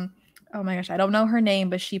oh my gosh, I don't know her name,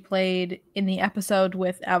 but she played in the episode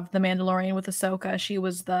of The Mandalorian with Ahsoka. She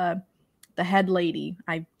was the head lady.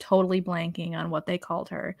 I'm totally blanking on what they called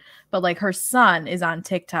her, but like her son is on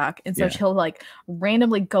TikTok, and so she'll like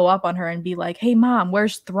randomly go up on her and be like, "Hey mom,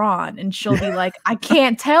 where's Thrawn?" And she'll be like, "I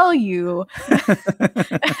can't tell you."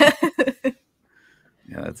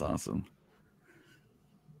 Yeah, that's awesome.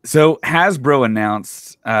 So Hasbro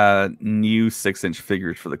announced new 6-inch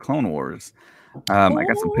figures for the Clone Wars. I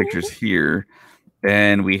got some pictures here,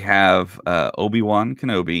 and we have Obi-Wan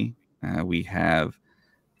Kenobi, we have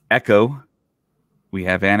Echo, we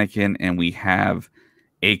have Anakin, and we have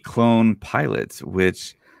a clone pilot,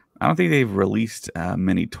 which I don't think they've released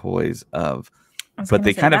many toys of, but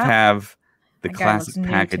they kind of have the classic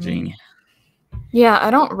packaging. Yeah,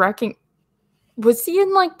 I don't reckon. Was he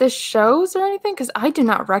in like the shows or anything? Because I do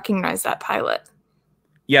not recognize that pilot.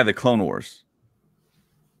 Yeah, the Clone Wars.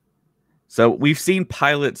 So we've seen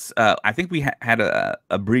pilots. I think we had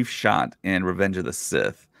a brief shot in Revenge of the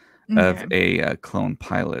Sith of a clone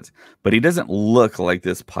pilot, but he doesn't look like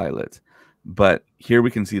this pilot. But here we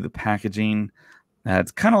can see the packaging.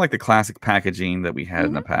 It's kind of like the classic packaging that we had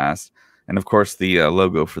in the past. And of course, the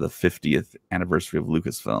logo for the 50th anniversary of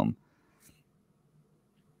Lucasfilm.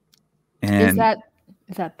 And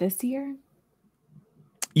is that this year?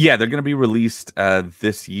 Yeah, they're going to be released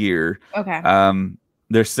this year. Okay.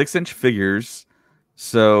 They're 6-inch figures.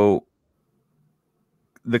 So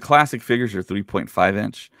the classic figures are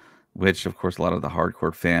 3.5-inch, which of course a lot of the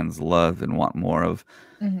hardcore fans love and want more of.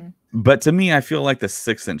 But to me, I feel like the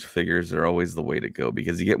 6-inch figures are always the way to go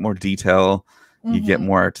because you get more detail, you get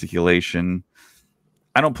more articulation.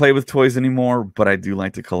 I don't play with toys anymore, but I do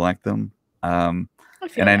like to collect them. I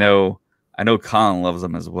know Colin loves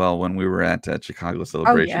them as well. When we were at Chicago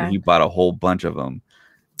Celebration, he bought a whole bunch of them.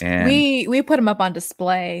 And we put them up on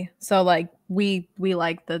display, so like we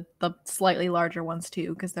like the slightly larger ones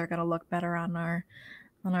too because they're gonna look better on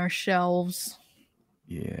our shelves.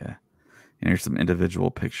 Yeah, and here's some individual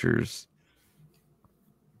pictures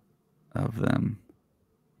of them,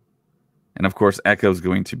 and of course, Echo's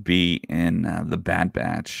going to be in the Bad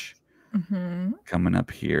Batch coming up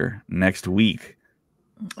here next week.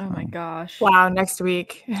 Oh my gosh! Wow, next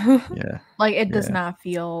week. Yeah, like it does not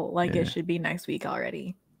feel like it should be next week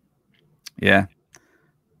already. Yeah,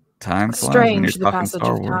 time flies when you're talking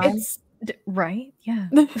Star Wars. It's right, yeah.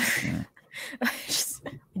 It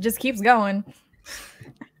just keeps going.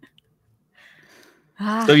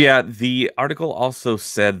 So yeah, the article also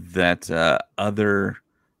said that other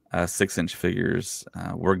 6-inch figures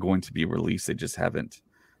were going to be released. They just haven't.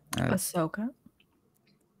 Ahsoka.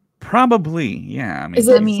 Probably, yeah. I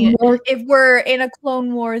mean, if we're in a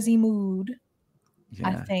Clone Warsy mood,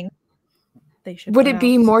 I think. Would it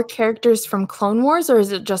be more characters from Clone Wars, or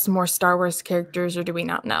is it just more Star Wars characters, or do we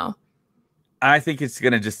not know? I think it's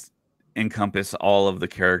going to just encompass all of the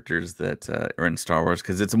characters that are in Star Wars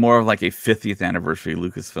because it's more of like a 50th anniversary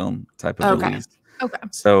Lucasfilm type of release. Okay.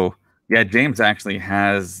 So, yeah, James actually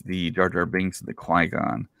has the Jar Jar Binks and the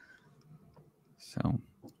Qui-Gon. So,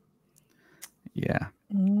 yeah.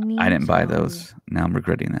 I didn't buy those. Now I'm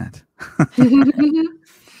regretting that.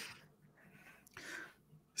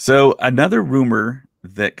 So another rumor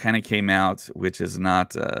that kind of came out, which is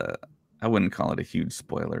not, I wouldn't call it a huge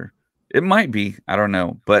spoiler. It might be, I don't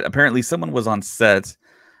know. But apparently someone was on set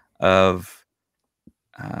of,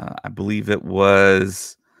 I believe it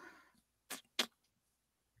was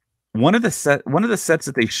one of the sets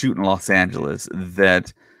that they shoot in Los Angeles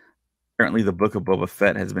that apparently the Book of Boba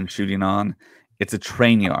Fett has been shooting on. It's a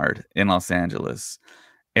train yard in Los Angeles.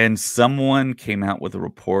 And someone came out with a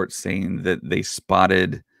report saying that they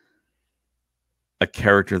spotted a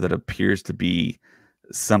character that appears to be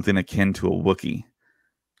something akin to a Wookiee.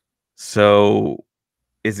 So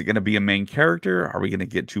is it going to be a main character? Are we going to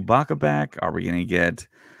get Chewbacca back? Are we going to get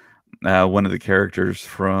one of the characters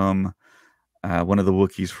from one of the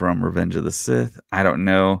Wookiees from Revenge of the Sith? I don't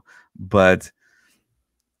know. But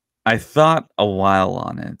I thought a while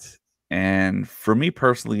on it. And for me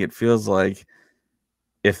personally, it feels like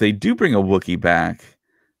if they do bring a Wookiee back,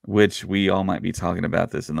 which we all might be talking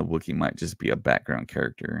about this, and the Wookiee might just be a background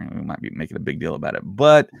character, and we might be making a big deal about it.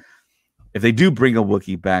 But if they do bring a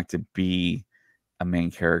Wookiee back to be a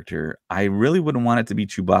main character, I really wouldn't want it to be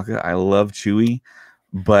Chewbacca. I love Chewie,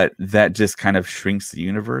 but that just kind of shrinks the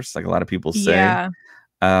universe, like a lot of people say. Yeah.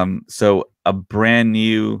 So a brand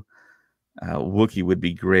new Wookiee would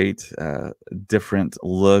be great. Different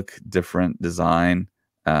look, different design.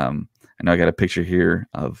 I I know I got a picture here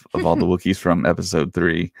of all the Wookiees from episode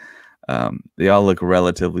 3. They all look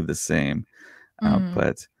relatively the same.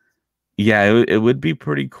 But yeah, it would be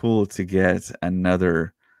pretty cool to get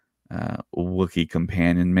another Wookiee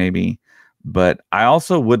companion maybe. But I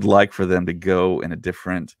also would like for them to go in a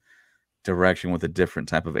different direction with a different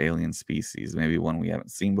type of alien species, maybe one we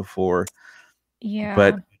haven't seen before. Yeah.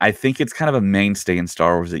 But I think it's kind of a mainstay in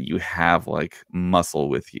Star Wars that you have like muscle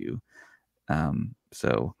with you.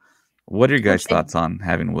 So what are your guys' thoughts on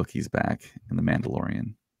having Wookiees back in The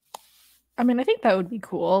Mandalorian? I mean, I think that would be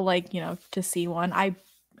cool, like, you know, to see one. I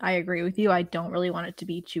agree with you. I don't really want it to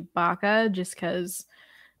be Chewbacca just because,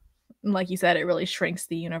 like you said, it really shrinks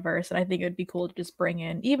the universe. And I think it would be cool to just bring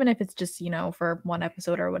in, even if it's just, you know, for one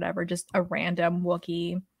episode or whatever, just a random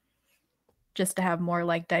Wookiee, just to have more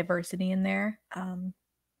like diversity in there. Yeah,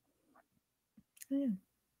 it'd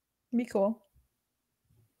be cool.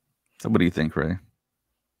 So what do you think, Ray?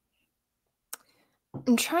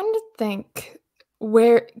 I'm trying to think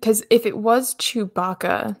where, because if it was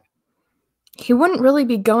Chewbacca, he wouldn't really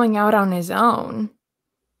be going out on his own.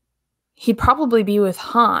 He'd probably be with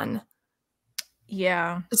Han.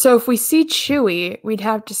 Yeah. So if we see Chewie, we'd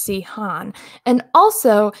have to see Han. And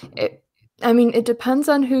also, it depends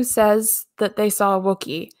on who says that they saw a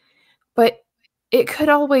Wookiee. But it could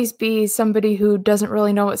always be somebody who doesn't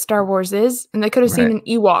really know what Star Wars is, and they could have seen an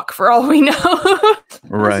Ewok for all we know.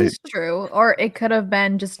 Right. This is true. Or it could have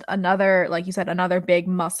been just another, like you said, another big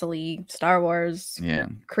muscly Star Wars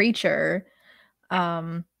creature.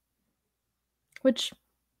 Which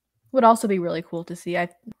would also be really cool to see.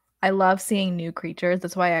 I love seeing new creatures.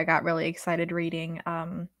 That's why I got really excited reading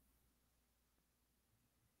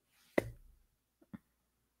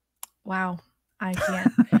wow. I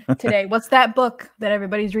can't today. What's that book that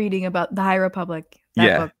everybody's reading about the High Republic?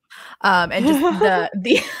 That book. And just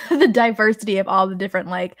the diversity of all the different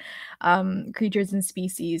like creatures and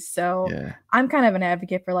species. So I'm kind of an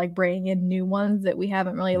advocate for like bringing in new ones that we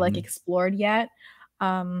haven't really like explored yet.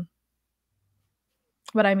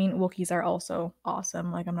 But I mean, Wookiees are also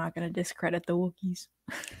awesome. Like, I'm not going to discredit the Wookiees.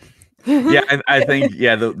 I think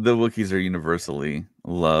the Wookiees are universally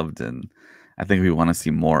loved, and I think we want to see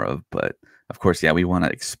more of. But of course, we want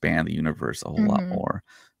to expand the universe a whole lot more.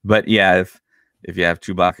 But if you have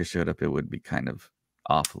Chewbacca showed up, it would be kind of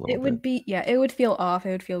off a little bit. It would be, it would feel off.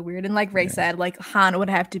 It would feel weird. And like Ray said, like Han would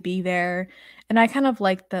have to be there. And I kind of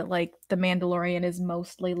like that, like the Mandalorian is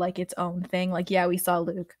mostly like its own thing. Like, we saw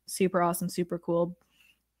Luke, super awesome, super cool.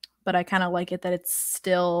 But I kind of like it that it's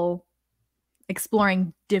still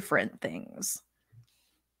exploring different things.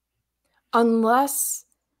 Unless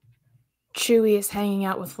Chewie is hanging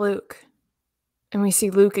out with Luke and we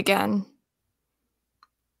see Luke again.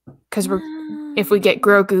 Because if we get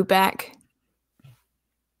Grogu back.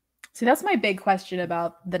 See, that's my big question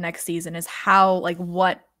about the next season is how, like,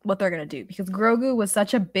 what they're going to do. Because Grogu was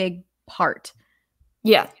such a big part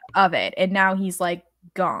of it. And now he's, like,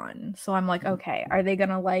 gone. So I'm like, okay, are they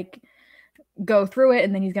gonna like go through it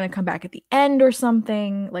and then he's gonna come back at the end or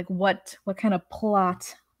something? Like what kind of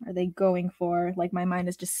plot are they going for? Like my mind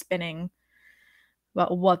is just spinning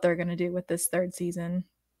about what they're gonna do with this third season.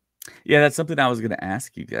 That's something I was gonna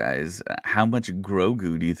ask you guys. How much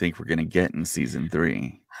Grogu do you think we're gonna get in season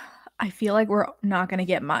 3? I feel like we're not gonna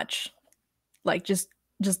get much. Like just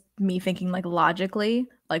me thinking like logically,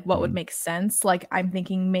 like what would make sense. Like I'm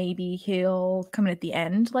thinking maybe he'll come in at the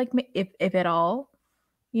end, like if at all,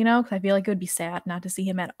 you know, because I feel like it would be sad not to see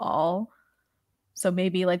him at all. So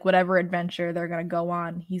maybe like whatever adventure they're gonna go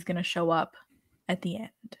on, he's gonna show up at the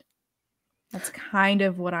end. That's kind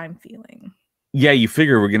of what I'm feeling. You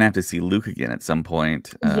figure we're gonna have to see Luke again at some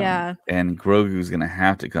point. And Grogu's gonna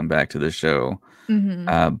have to come back to the show.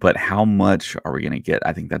 But how much are we gonna get?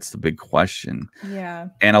 I think that's the big question.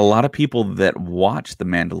 And a lot of people that watch The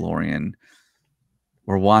Mandalorian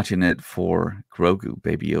were watching it for Grogu,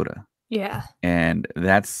 Baby Yoda. And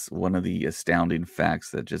that's one of the astounding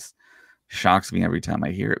facts that just shocks me every time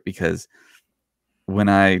I hear it, because when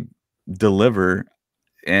I deliver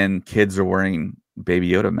and kids are wearing Baby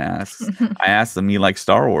Yoda masks, I ask them, you like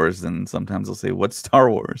Star Wars? And sometimes they'll say, what's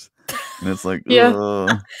Star Wars? And it's like,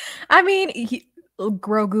 I mean,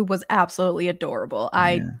 Grogu was absolutely adorable.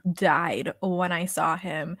 I died when I saw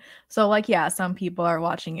him. So like, some people are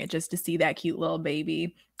watching it just to see that cute little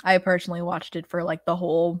baby. I personally watched it for like the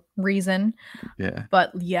whole reason.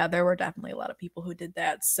 But there were definitely a lot of people who did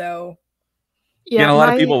that. So a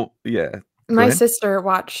lot of people. My sister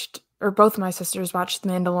watched, or both of my sisters watched The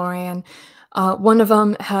Mandalorian. One of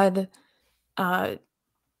them had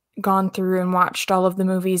gone through and watched all of the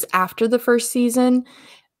movies after the first season.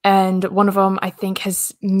 And one of them, I think,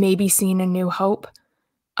 has maybe seen A New Hope.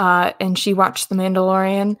 and she watched The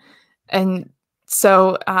Mandalorian, and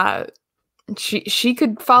so she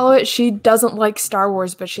could follow it. She doesn't like Star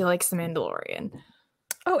Wars, but she likes The Mandalorian.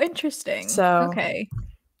 Oh, interesting. So okay,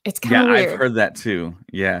 it's kind of weird. I've heard that too.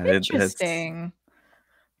 Yeah, interesting.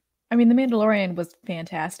 I mean, The Mandalorian was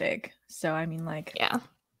fantastic. So I mean, like, yeah,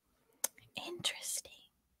 interesting.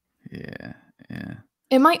 Yeah.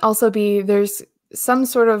 It might also be there's some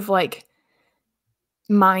sort of like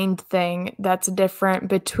mind thing that's different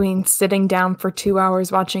between sitting down for 2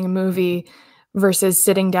 hours watching a movie versus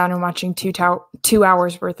sitting down and watching 2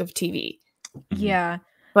 hours worth of TV. Yeah.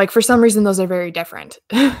 Like for some reason, those are very different.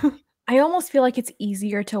 I almost feel like it's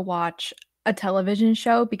easier to watch a television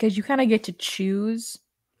show because you kind of get to choose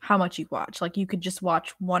how much you watch. Like you could just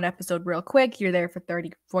watch one episode real quick. You're there for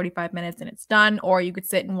 30, 45 minutes and it's done. Or you could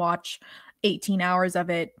sit and watch 18 hours of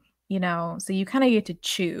it, so you kind of get to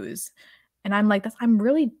choose. And I'm like, I'm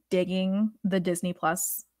really digging the Disney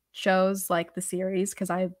Plus shows, like the series, because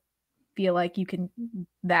I feel like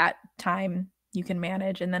that time you can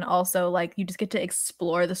manage. And then also like you just get to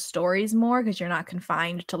explore the stories more because you're not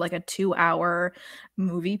confined to like a 2-hour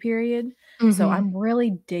movie period. Mm-hmm. So I'm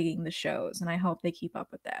really digging the shows and I hope they keep up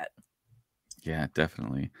with that. Yeah,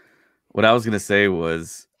 definitely. What I was going to say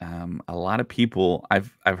was a lot of people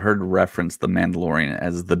I've heard reference The Mandalorian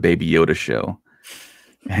as the Baby Yoda show.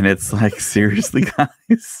 And it's like, seriously,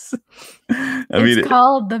 guys? It's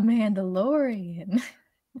called The Mandalorian.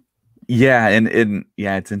 Yeah, and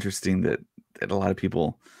yeah, it's interesting that a lot of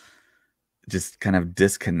people just kind of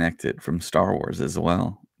disconnect it from Star Wars as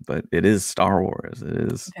well. But it is Star Wars.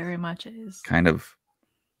 It is very much is kind of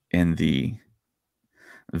in the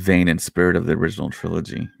vein and spirit of the original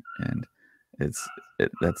trilogy. And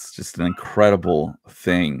that's just an incredible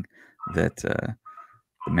thing that the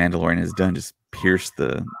Mandalorian has done, just pierce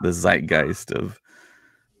the zeitgeist of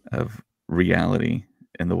reality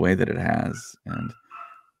in the way that it has. And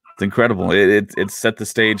it's incredible. It's set the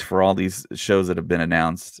stage for all these shows that have been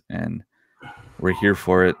announced, and we're here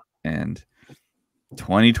for it. And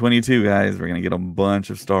 2022, guys, we're gonna get a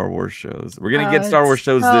bunch of Star Wars shows. We're gonna get Star Wars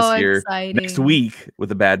shows this year, next week with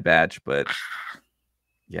the Bad Batch. But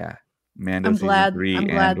yeah, Mando season 3. I'm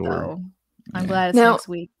glad Andor. though. I'm glad it's next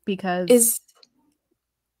week because is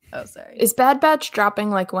Bad Batch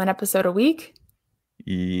dropping like one episode a week?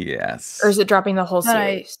 Yes. Or is it dropping the whole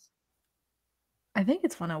series? I think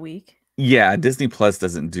it's one a week. Yeah, Disney Plus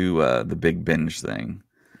doesn't do the big binge thing.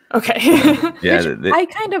 Okay. Yeah, I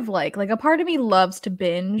kind of like a part of me loves to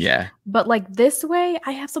binge. Yeah. But like this way,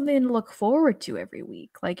 I have something to look forward to every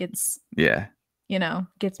week. Like it's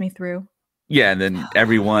gets me through. Yeah, and then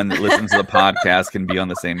everyone that listens to the podcast can be on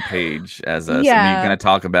the same page as us. Yeah. And you're going to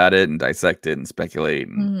talk about it and dissect it and speculate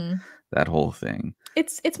and that whole thing.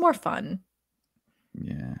 It's more fun.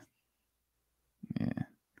 Yeah. Yeah.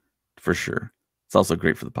 For sure. It's also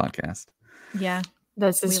great for the podcast. Yeah.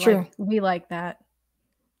 This is true. We like that.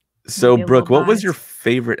 So, Brooke, what was your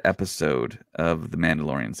favorite episode of The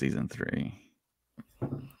Mandalorian season 3?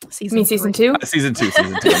 Season 2? Season 2.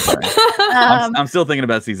 I'm sorry. I'm still thinking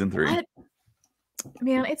about season 3. What?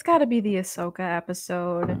 Man, it's got to be the Ahsoka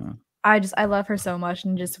episode. I love her so much,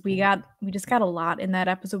 and we just got a lot in that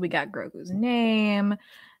episode. We got Grogu's name,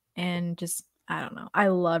 and just I don't know. I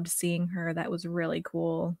loved seeing her. That was really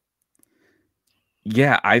cool.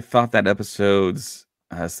 Yeah, I thought that episode's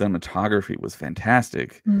cinematography was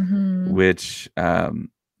fantastic, which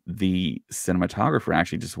the cinematographer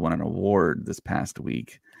actually just won an award this past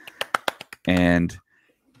week. And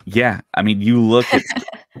yeah, I mean, you look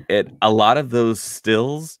at a lot of those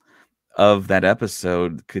stills of that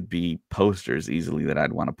episode could be posters easily that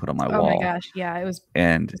I'd want to put on my wall. Oh my gosh, yeah, it was.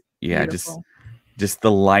 And yeah, beautiful. just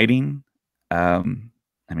the lighting. I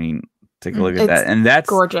mean, take a look at that, and that's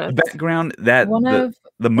gorgeous. The background. That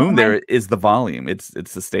the moon there is the volume. It's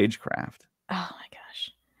the stagecraft. Oh my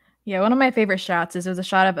gosh, yeah. One of my favorite shots is there's a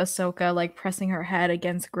shot of Ahsoka like pressing her head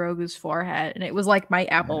against Grogu's forehead, and it was like my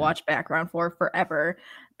Apple Watch background for forever,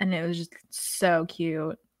 and it was just so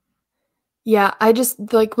cute. Yeah, I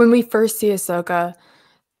just like when we first see Ahsoka,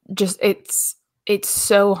 just it's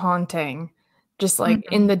so haunting. Just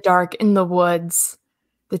like in the dark, in the woods,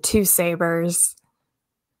 the two sabers.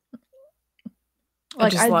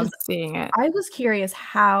 Like, I loved seeing it. I was curious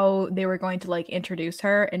how they were going to like introduce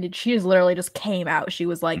her, and she just literally just came out. She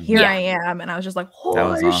was like, "Here I am," and I was just like, "Oh,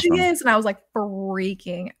 awesome. She is!" And I was like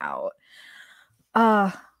freaking out.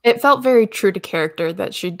 It felt very true to character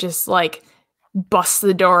that she just like bust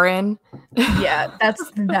the door in. Yeah, that's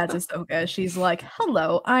Ahsoka. She's like,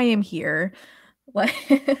 "Hello, I am here."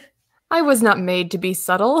 Like, I was not made to be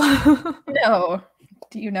subtle. No.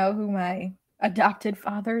 Do you know who my adopted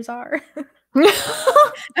fathers are?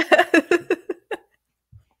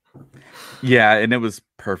 Yeah, and it was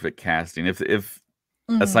perfect casting. If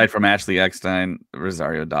Mhm. aside from Ashley Eckstein,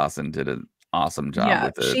 Rosario Dawson did an awesome job Yeah,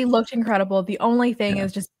 with it. she looked incredible. The only thing Yeah.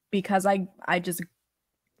 is just because I just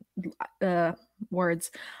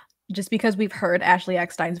words. Just because we've heard Ashley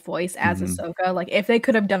Eckstein's voice as Mhm. Ahsoka, like if they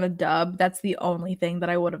could have done a dub, that's the only thing that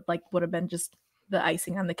I would have been just the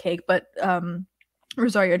icing on the cake. But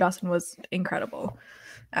Rosario Dawson was incredible,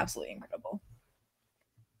 absolutely incredible.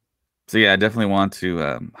 So yeah, I definitely want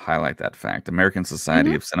to highlight that fact. American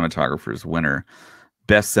Society of Cinematographers winner,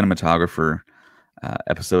 best cinematographer,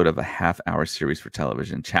 episode of a half-hour series for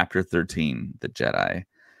television, Chapter 13, The Jedi,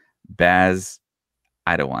 Baz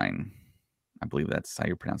Idoine. I believe that's how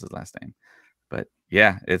you pronounce his last name. But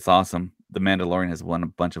yeah, it's awesome. The Mandalorian has won a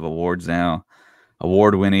bunch of awards now.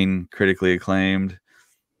 Award-winning, critically acclaimed,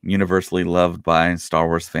 universally loved by Star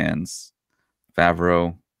Wars fans.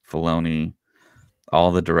 Favreau, Filoni,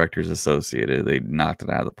 all the directors associated, they knocked it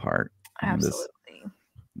out of the park. Absolutely.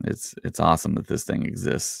 It's awesome that this thing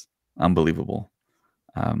exists. Unbelievable.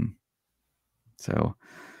 So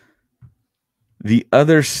the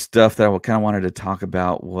other stuff that I kind of wanted to talk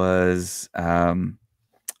about was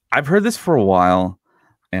I've heard this for a while,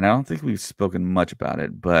 and I don't think we've spoken much about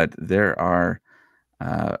it, but there are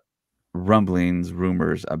rumblings,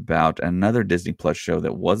 rumors about another Disney Plus show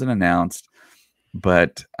that wasn't announced,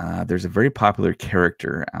 but there's a very popular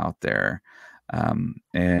character out there,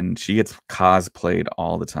 and she gets cosplayed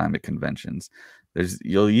all the time at conventions.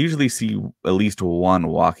 You'll usually see at least one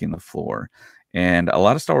walking the floor, and a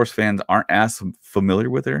lot of Star Wars fans aren't as familiar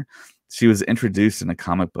with her. She was introduced in a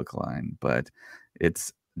comic book line, but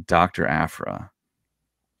it's Dr. Aphra,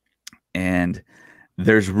 and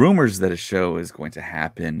there's rumors that a show is going to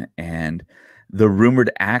happen, and the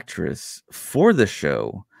rumored actress for the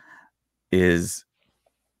show is,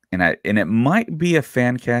 and it might be a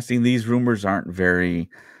fan casting. These rumors aren't very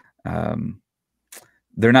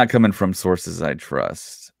they're not coming from sources I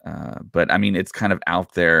trust, but I mean it's kind of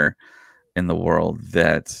out there in the world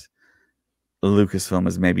that Lucasfilm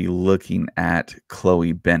is maybe looking at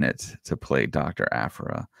Chloe Bennett to play Dr.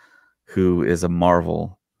 Aphra, who is a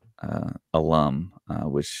Marvel alum,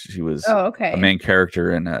 which she was a main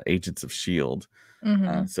character in Agents of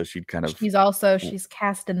S.H.I.E.L.D. So she'd kind of... She's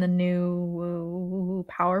cast in the new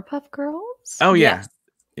Powerpuff Girls. Oh, yeah.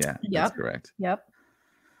 Yes. Yeah, that's correct. Yep.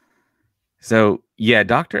 So, yeah,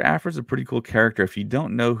 Dr. Aphra's a pretty cool character. If you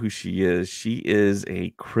don't know who she is a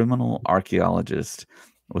criminal archaeologist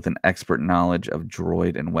with an expert knowledge of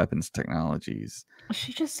droid and weapons technologies.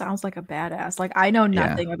 She just sounds like a badass. Like, I know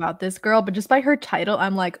nothing about this girl, but just by her title,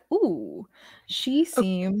 I'm like, ooh, she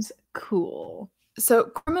seems cool. So,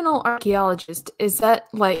 criminal archaeologist, is that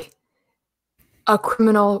like a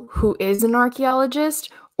criminal who is an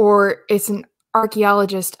archaeologist, or it's an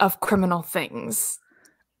archaeologist of criminal things?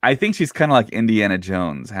 I think she's kind of like Indiana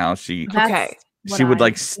Jones, how she would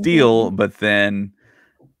like steal, but then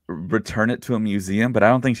return it to a museum. But I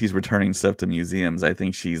don't think she's returning stuff to museums. I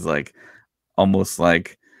think she's like almost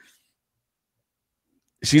like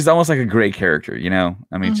a great character, you know?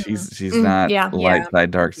 I mean, she's not light side,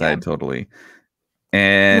 dark side totally.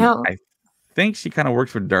 And I think she kind of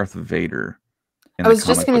works for Darth Vader. I was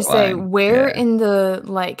just gonna say, where in the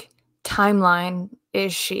like timeline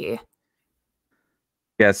is she?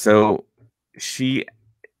 Yeah, so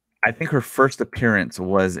I think her first appearance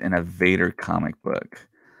was in a Vader comic book.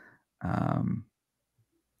 I'm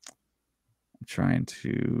trying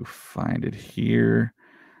to find it here.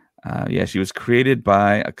 Yeah, she was created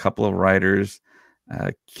by a couple of writers,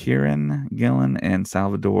 Kieran Gillen and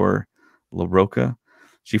Salvador LaRocca.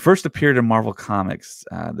 She first appeared in Marvel Comics,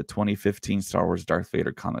 the 2015 Star Wars Darth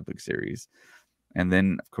Vader comic book series. And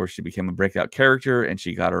then, of course, she became a breakout character, and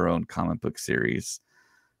she got her own comic book series,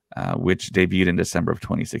 which debuted in December of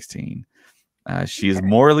 2016. She is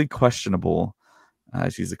morally questionable.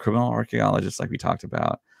 She's a criminal archaeologist, like we talked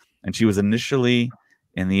about. And she was initially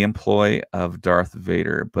in the employ of Darth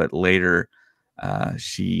Vader, but later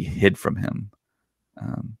she hid from him.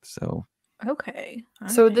 So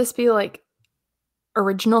would this be like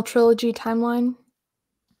original trilogy timeline?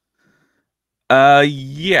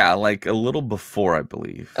 Yeah, like a little before, I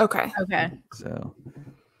believe. Okay. So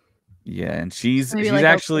yeah, and she's like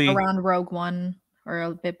actually around Rogue One or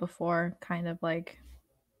a bit before, kind of like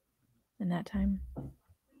in that time.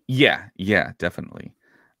 Yeah, definitely.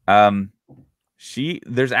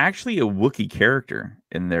 There's actually a Wookiee character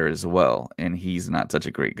in there as well, and he's not such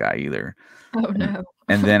a great guy either. Oh no.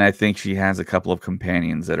 And then I think she has a couple of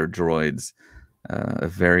companions that are droids, a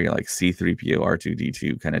very like C-3PO,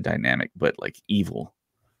 R2-D2 kind of dynamic, but like evil.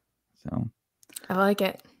 So I like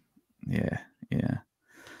it. Yeah, yeah.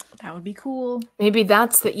 That would be cool. Maybe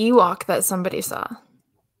that's the Ewok that somebody saw.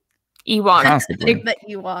 Ewok. Possibly. Take the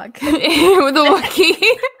Ewok. With the Wookie.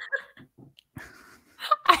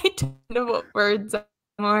 I don't know what words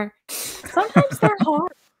anymore. Sometimes they're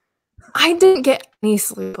hard. I didn't get any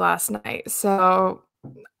sleep last night, so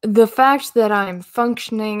the fact that I'm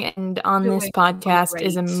functioning and on this Doing podcast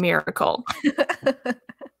is a great. miracle.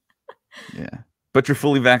 Yeah. But you're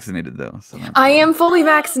fully vaccinated, though. So I am fully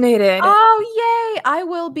vaccinated. Oh, yay! I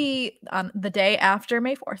will be on the day after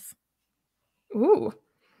May 4th. Ooh.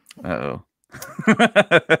 Uh-oh.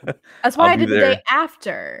 That's why I'll I be did the there. day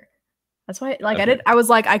after. That's why, like, Okay. I was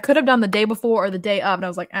like, I could have done the day before or the day of, and I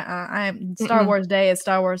was like, I'm Star Mm-mm. Wars Day is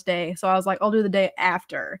Star Wars Day, so I was like, I'll do the day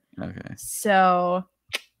after. Okay. So,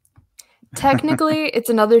 Technically, it's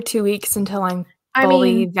another 2 weeks until I'm I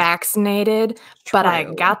fully mean, vaccinated, but I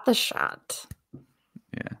true. got the shot.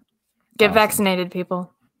 Yeah. Get Awesome. vaccinated,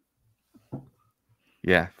 people.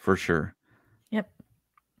 Yeah, for sure. Yep.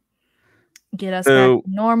 Get us So- back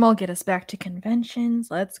to normal. Get us back to conventions.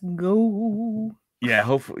 Let's go. Yeah,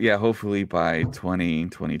 hopefully by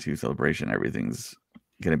 2022 celebration, everything's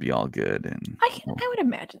gonna be all good. And I would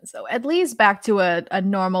imagine so. At least back to a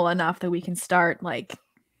normal enough that we can start like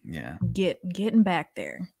yeah. getting back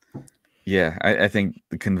there. Yeah, I think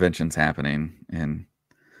the convention's happening, and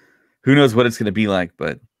who knows what it's gonna be like,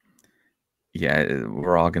 but yeah,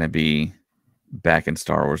 we're all gonna be back in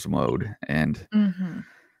Star Wars mode and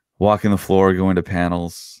walking the floor, going to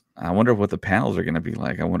panels. I wonder what the panels are going to be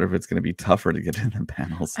like. I wonder if it's going to be tougher to get in the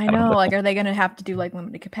panels. I don't know. Like, are they going to have to do like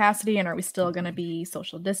limited capacity, and are we still going to be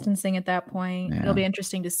social distancing at that point? Yeah. It'll be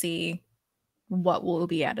interesting to see what we'll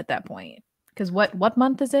be at that point. Because what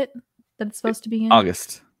month is it that it's supposed to be in?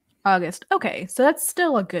 August. August. Okay, so that's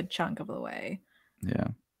still a good chunk of the way. Yeah.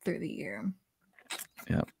 Through the year.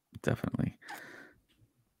 Yep, definitely.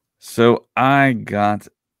 So I got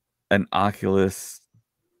an Oculus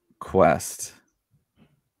Quest,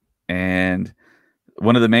 and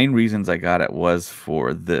one of the main reasons I got it was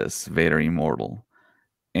for this Vader Immortal.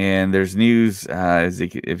 And there's news,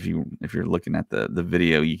 if you're looking at the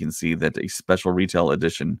video, you can see that a special retail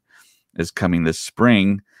edition is coming this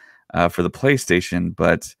spring for the PlayStation.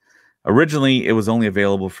 But originally, it was only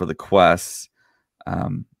available for the Quest,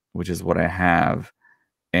 which is what I have,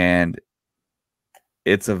 and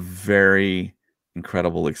it's a very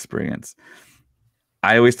incredible experience.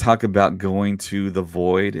 I always talk about going to the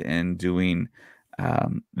Void and doing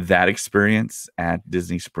that experience at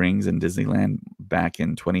Disney Springs and Disneyland back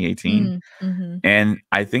in 2018. And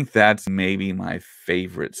I think that's maybe my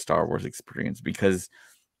favorite Star Wars experience because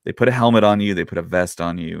they put a helmet on you, they put a vest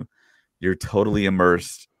on you, you're totally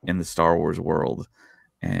immersed in the Star Wars world.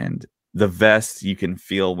 And the vest, you can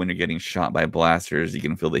feel when you're getting shot by blasters, you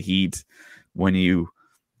can feel the heat when you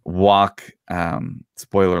walk,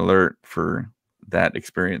 spoiler alert for that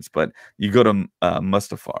experience, but you go to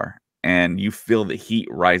Mustafar and you feel the heat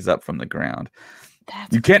rise up from the ground.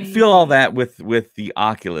 You can't feel all that with the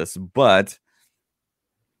Oculus, but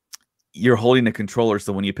you're holding a controller,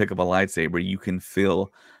 so when you pick up a lightsaber, you can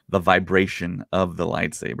feel the vibration of the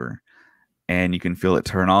lightsaber, and you can feel it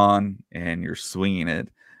turn on, and you're swinging it.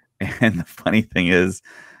 And the funny thing is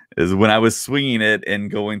when I was swinging it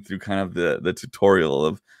and going through kind of the tutorial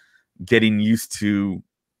of getting used to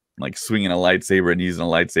like swinging a lightsaber and using a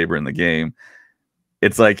lightsaber in the game,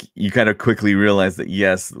 it's like you kind of quickly realize that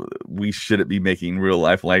yes, we shouldn't be making real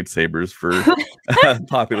life lightsabers for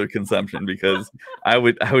popular consumption, because I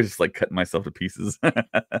would just like cutting myself to pieces.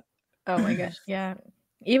 Oh my gosh, yeah.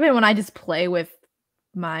 Even when I just play with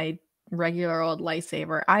my regular old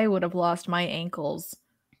lightsaber, I would have lost my ankles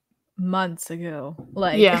months ago.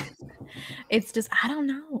 Like, Yeah. It's just, I don't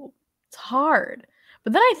know. It's hard.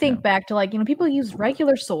 But then I think back to like, people use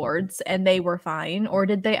regular swords and they were fine, or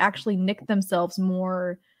did they actually nick themselves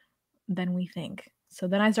more than we think? So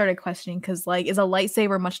then I started questioning, because like, is a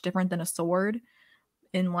lightsaber much different than a sword?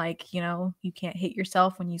 In like, you can't hit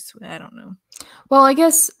yourself when you I don't know. Well, I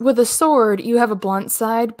guess with a sword, you have a blunt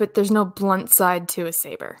side, but there's no blunt side to a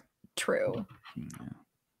saber. True. You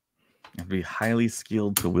have to be highly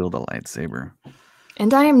skilled to wield a lightsaber.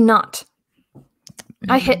 And I am not.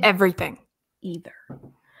 I hit everything. Either.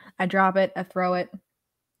 I drop it, I throw it.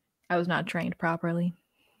 I was not trained properly.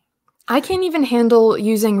 I can't even handle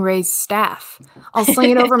using Ray's staff. I'll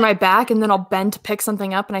sling it over my back and then I'll bend to pick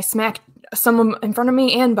something up and I smack someone in front of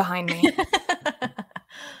me and behind me.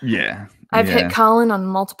 Yeah. I've hit Colin on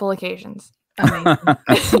multiple occasions. Amazing.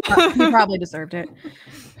 He probably deserved it.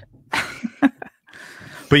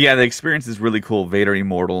 But yeah, the experience is really cool. Vader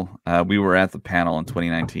Immortal. We were at the panel in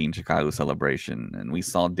 2019 Chicago Celebration, and we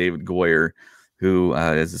saw David Goyer, who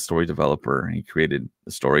is a story developer. He created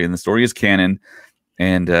the story, and the story is canon.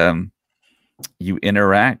 And you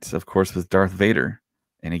interact, of course, with Darth Vader,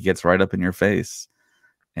 and he gets right up in your face,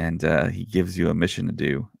 and he gives you a mission to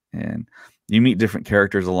do, and you meet different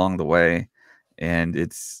characters along the way, and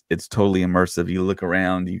it's totally immersive. You look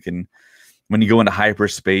around, when you go into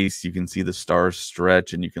hyperspace, you can see the stars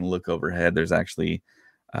stretch, and you can look overhead. There's actually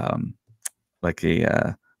like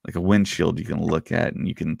a windshield you can look at, and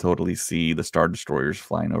you can totally see the Star Destroyers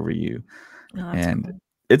flying over you. Oh, And cool.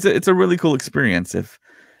 it's a really cool experience if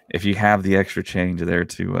you have the extra change there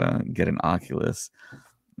to get an Oculus.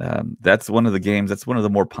 That's one of the games. That's one of the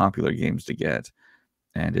more popular games to get,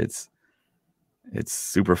 and it's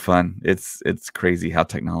super fun. It's crazy how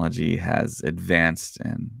technology has advanced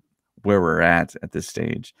and where we're at this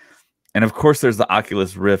stage. And of course, there's the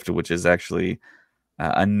Oculus Rift, which is actually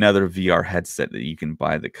another VR headset that you can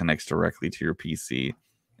buy that connects directly to your PC.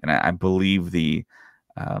 And I believe the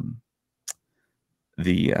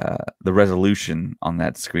resolution on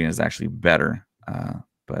that screen is actually better.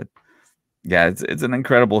 But yeah, it's an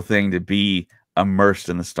incredible thing to be immersed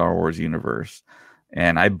in the Star Wars universe.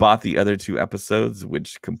 And I bought the other 2 episodes,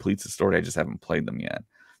 which completes the story. I just haven't played them yet,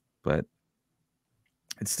 but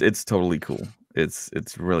it's totally cool.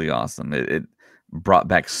 It's really awesome. It brought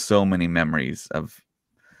back so many memories of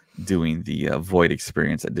doing the Void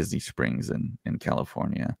experience at Disney Springs in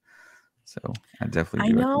California. So I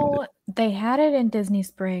definitely do recommend it. They had it in Disney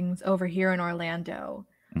Springs over here in Orlando,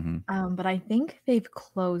 but I think they've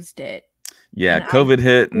closed it. Yeah, and COVID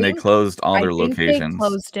hit and they closed all their locations. They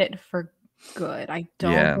closed it for good. I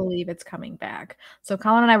don't believe it's coming back. So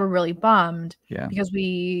Colin and I were really bummed because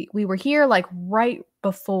we were here like right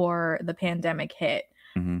before the pandemic hit.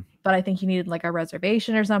 But I think you needed like a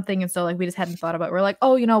reservation or something. And so like we just hadn't thought about it. We're like,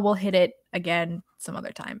 oh, we'll hit it again some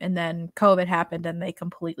other time. And then COVID happened and they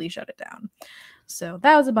completely shut it down. So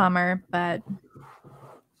that was a bummer. But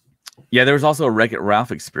yeah, there was also a Wreck-It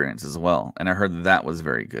Ralph experience as well. And I heard that was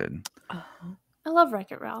very good. Oh, I love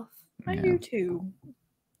Wreck-It Ralph. I do too.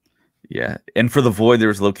 Yeah. And for the Void, there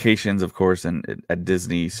was locations, of course, at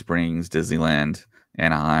Disney Springs, Disneyland,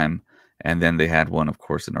 Anaheim. And then they had one, of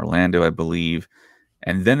course, in Orlando, I believe.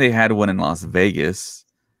 And then they had one in Las Vegas,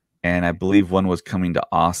 and I believe one was coming to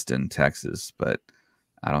Austin, Texas, but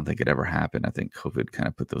I don't think it ever happened. I think COVID kind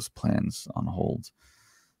of put those plans on hold.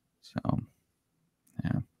 So,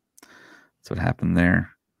 yeah, that's what happened there.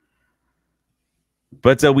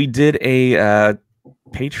 But we did a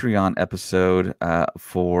Patreon episode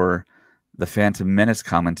for the Phantom Menace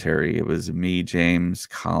commentary. It was me, James,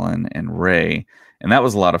 Colin, and Ray, and that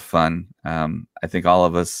was a lot of fun. I think all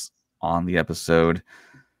of us on the episode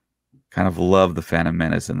kind of love the Phantom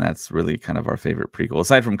Menace, and that's really kind of our favorite prequel,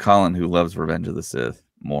 aside from Colin, who loves Revenge of the Sith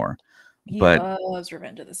more. He loves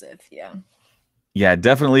Revenge of the Sith, yeah,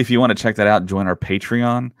 definitely. If you want to check that out, join our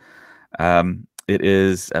Patreon. It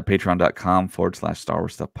is at patreon.com/Star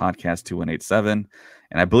Wars Stuff Podcast 2187,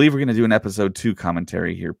 and I believe we're going to do an episode 2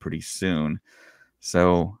 commentary here pretty soon,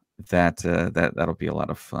 so that'll be a lot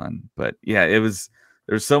of fun. But yeah, there's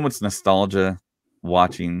so much nostalgia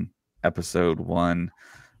watching episode 1.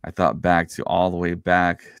 I thought back to all the way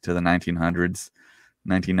back to the 1900s,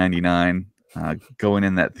 1999, going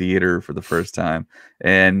in that theater for the first time.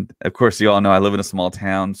 And of course, you all know I live in a small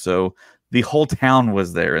town, so the whole town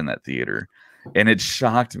was there in that theater. And it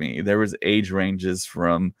shocked me. There was age ranges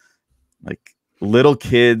from like little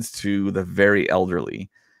kids to the very elderly.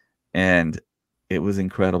 And it was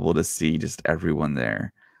incredible to see just everyone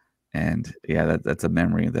there. And yeah, that's a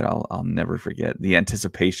memory that I'll never forget. The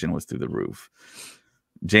anticipation was through the roof.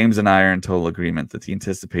 James and I are in total agreement that the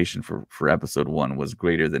anticipation for episode 1 was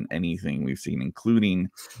greater than anything we've seen,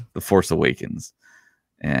 including The Force Awakens.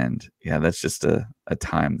 And yeah, that's just a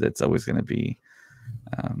time that's always going to be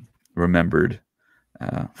remembered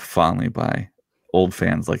fondly by old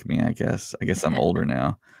fans like me, I guess. I guess I'm older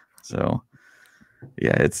now. So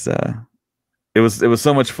yeah, it was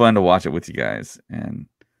so much fun to watch it with you guys. And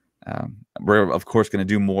we're of course going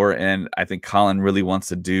to do more, and I think Colin really wants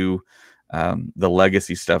to do the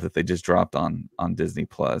legacy stuff that they just dropped on Disney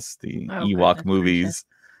Plus, the Ewok movies.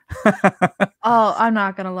 Oh, I'm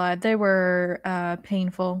not gonna lie, they were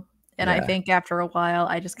painful, and I think after a while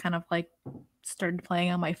I just kind of like started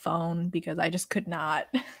playing on my phone because I just could not.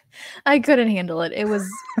 I couldn't handle it. It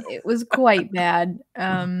was quite bad.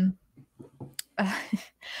 I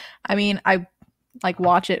mean, I like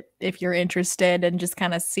watch it if you're interested and just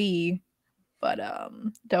kind of see, but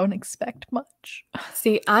don't expect much.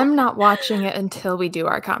 See, I'm not watching it until we do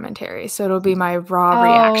our commentary, so it'll be my raw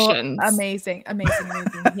reactions. Amazing.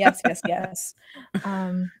 Yes.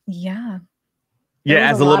 Yeah.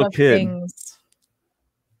 Yeah, as a little kid.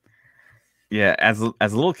 Yeah, as a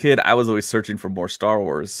little kid, I was always searching for more Star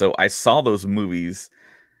Wars. So I saw those movies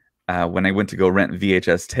when I went to go rent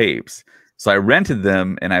VHS tapes. So I rented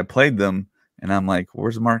them and I played them, and I'm like,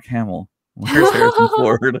 "Where's Mark Hamill? Where's Harrison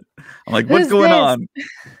Ford?" I'm like, "What's Who's going this? on?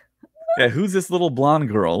 Yeah, who's this little blonde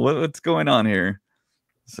girl? What's going on here?"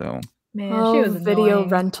 So Man, she was video annoying.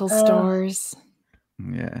 rental stores.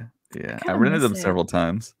 yeah, I Kinda rented them miss it. several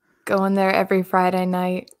times. Going there every Friday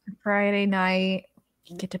night. Friday night,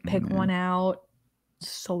 you get to pick Yeah. one out.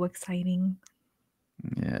 So exciting.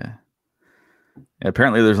 Yeah.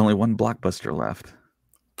 Apparently, there's only one Blockbuster left.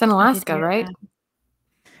 It's in I did Alaska, hear right?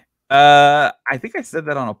 that. I think I said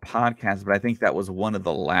that on a podcast, but I think that was one of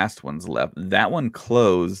the last ones left. That one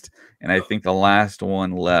closed, and I think the last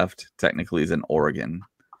one left technically is in Oregon.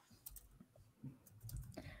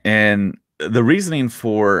 And the reasoning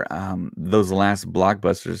for those last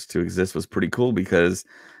Blockbusters to exist was pretty cool because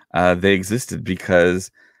they existed because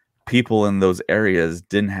people in those areas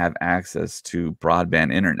didn't have access to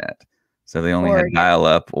broadband internet. So they only had Oregon.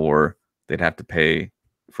 dial-up, or they'd have to pay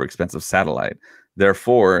for expensive satellite.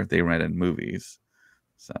 Therefore, they rented movies.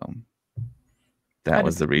 So that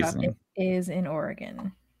was the reason. It is in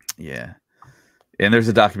Oregon. Yeah. And there's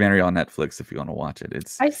a documentary on Netflix if you want to watch it.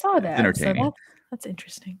 I saw that. It's entertaining. So that's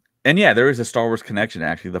interesting. And yeah, there is a Star Wars connection,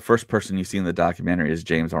 actually. The first person you see in the documentary is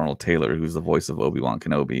James Arnold Taylor, who's the voice of Obi-Wan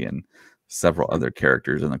Kenobi and several other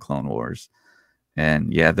characters in the Clone Wars.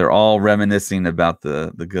 And yeah, they're all reminiscing about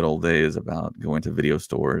the good old days, about going to video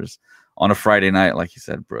stores on a Friday night, like you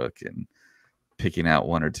said, Brooke, and picking out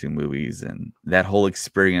one or two movies, and that whole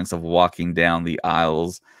experience of walking down the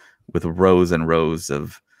aisles with rows and rows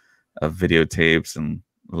of videotapes, and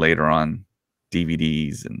later on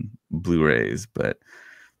DVDs and Blu-rays. But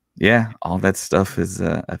yeah, all that stuff is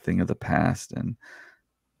a thing of the past. And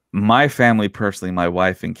my family, personally, my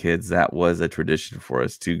wife and kids, that was a tradition for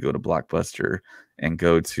us to go to Blockbuster and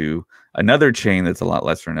go to another chain that's a lot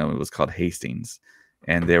lesser known. It was called Hastings,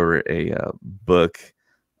 and they were a book,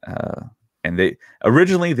 and they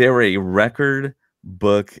were a record,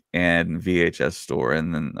 book, and VHS store,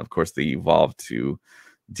 and then of course they evolved to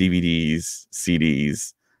DVDs,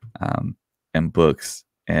 CDs, and books.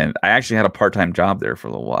 And I actually had a part-time job there for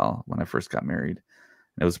a little while when I first got married.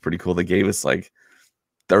 It was pretty cool. They gave us like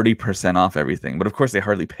 30% off everything, but of course they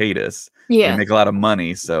hardly paid us. Yeah. They make a lot of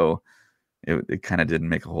money, so it kind of didn't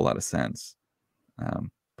make a whole lot of sense.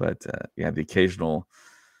 But yeah, the occasional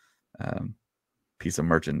piece of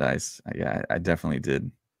merchandise, yeah, I definitely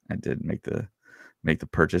did. I did make the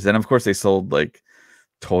purchase, and of course they sold like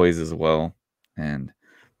toys as well. And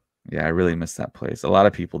yeah, I really miss that place. A lot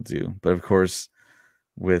of people do, but of course,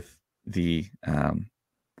 with the kind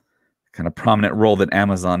of prominent role that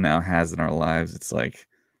Amazon now has in our lives, it's like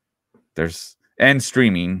and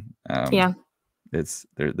streaming. Yeah.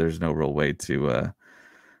 There's no real way to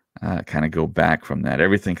kind of go back from that.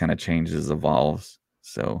 Everything kind of changes, evolves.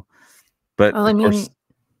 So, but well, I mean,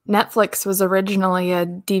 Netflix was originally a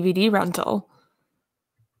DVD rental.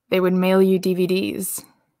 They would mail you DVDs.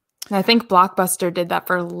 And I think Blockbuster did that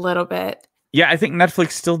for a little bit. Yeah, I think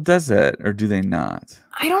Netflix still does that, or do they not?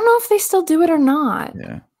 I don't know if they still do it or not.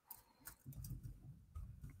 Yeah.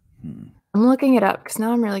 I'm looking it up because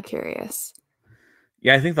now I'm really curious.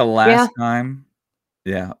 Yeah, I think the last time.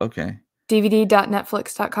 Yeah, okay.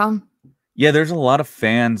 DVD.netflix.com. Yeah, there's a lot of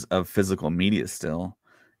fans of physical media still.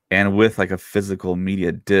 And with like a physical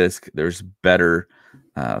media disc, there's better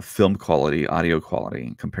film quality, audio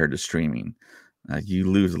quality compared to streaming.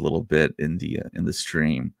 You lose a little bit in the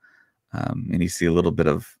stream, and you see a little bit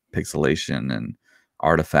of pixelation and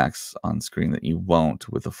artifacts on screen that you won't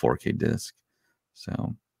with a 4K disc.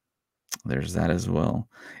 So there's that as well.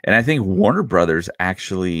 And I think Warner Brothers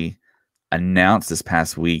actually announced this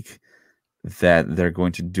past week that they're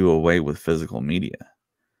going to do away with physical media.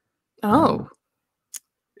 Oh.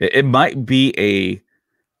 It might be a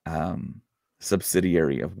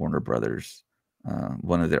subsidiary of Warner Brothers,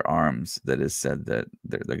 one of their arms that has said that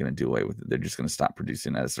they're going to do away with it. They're just going to stop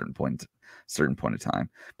producing at a certain point of time.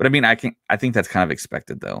 But I mean, I think that's kind of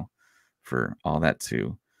expected though, for all that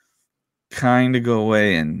to kind of go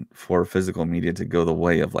away and for physical media to go the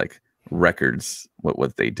way of like records,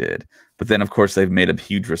 what they did. But then of course they've made a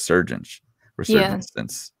huge resurgence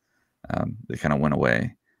since they kind of went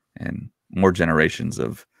away, and more generations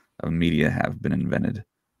of media have been invented.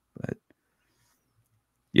 But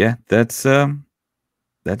yeah, that's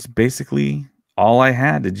basically all I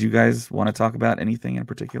had. Did you guys want to talk about anything in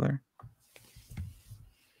particular?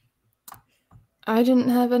 I didn't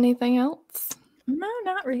have anything else. No,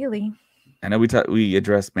 not really. I know we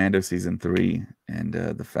addressed Mando season 3 and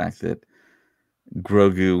the fact that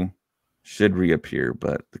Grogu should reappear,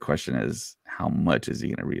 but the question is, how much is he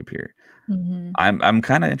going to reappear? Mm-hmm. I'm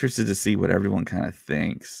kind of interested to see what everyone kind of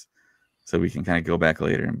thinks, so we can kind of go back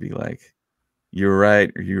later and be like, you're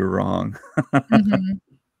right or you're wrong. Mm-hmm.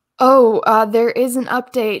 Oh, there is an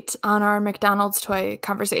update on our McDonald's toy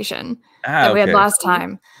conversation that we had last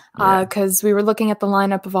time, because we were looking at the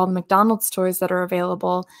lineup of all the McDonald's toys that are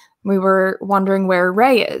available. We were wondering where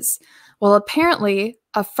Rey is. Well, apparently,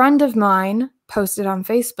 a friend of mine posted on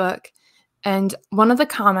Facebook, and one of the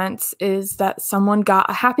comments is that someone got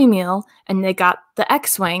a Happy Meal, and they got the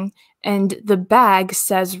X-Wing, and the bag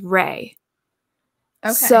says Rey.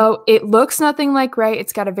 Okay. So it looks nothing like Rey.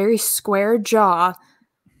 It's got a very square jaw.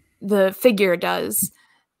 The figure does,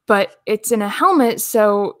 but it's in a helmet,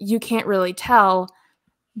 so you can't really tell,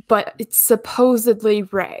 but it's supposedly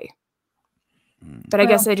Rey. But I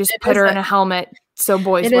guess they just put her in a helmet so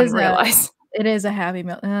boys wouldn't realize. It is a Happy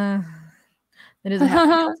Meal. It is a Happy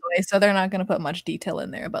Meal toy, so they're not going to put much detail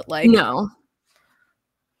in there, but like... No.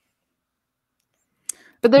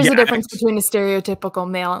 But there's a difference between a stereotypical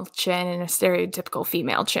male chin and a stereotypical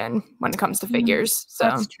female chin when it comes to figures. So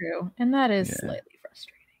that's true. And that is slightly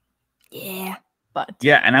frustrating. Yeah. But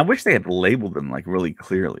and I wish they had labeled them like really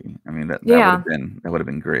clearly. I mean, that would have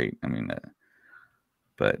been great. I mean,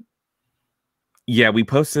 but yeah, we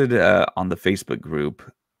posted on the Facebook group,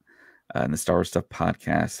 in the Star Wars Stuff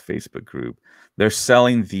Podcast Facebook group. They're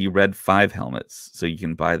selling the Red 5 helmets, so you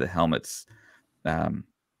can buy the helmets, the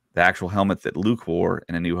actual helmet that Luke wore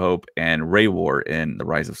in A New Hope and Rey wore in The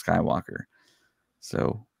Rise of Skywalker.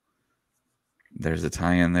 So there's a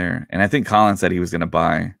tie-in there, and I think Colin said he was going to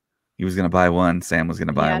buy one. Sam was going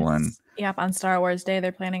to buy one. Yep, on Star Wars Day,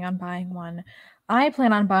 they're planning on buying one. I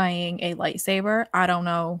plan on buying a lightsaber. I don't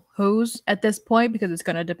know whose at this point because it's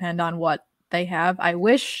going to depend on what they have. I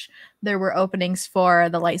wish there were openings for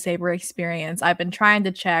the lightsaber experience. I've been trying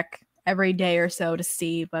to check every day or so to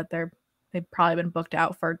see, but they've probably been booked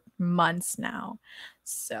out for months now.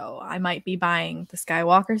 So I might be buying the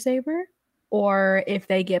Skywalker saber, or if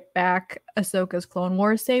they get back Ahsoka's Clone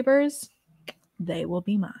Wars sabers, they will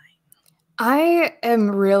be mine. I am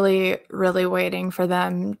really, really waiting for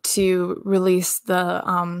them to release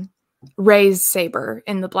the Rey's saber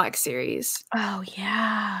in the Black Series. Oh,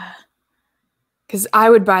 yeah. Because I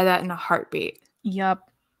would buy that in a heartbeat. Yup.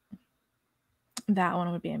 That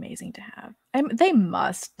one would be amazing to have. They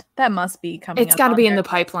must. That must be coming. It's got to be in the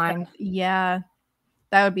pipeline. Yeah.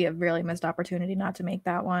 That would be a really missed opportunity not to make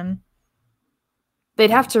that one. They'd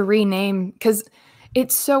have to rename, because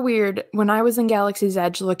it's so weird. When I was in Galaxy's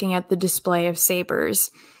Edge looking at the display of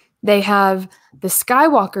sabers, they have the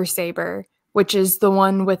Skywalker saber, which is the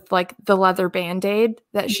one with like the leather band-aid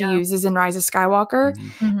that she uses in Rise of Skywalker.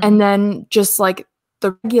 Mm-hmm. And then just like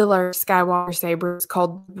the regular Skywalker saber is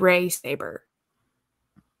called Rey saber.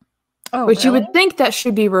 Oh, which you would think that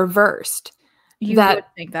should be reversed. You would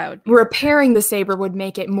think that would be repairing the saber would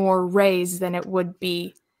make it more Rey's than it would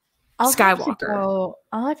be Skywalker.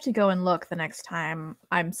 I'll have to go and look the next time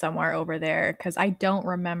I'm somewhere over there, because I don't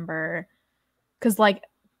remember. Because like,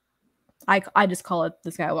 I just call it the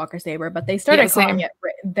Skywalker saber, but they started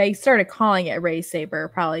calling it Rey's saber,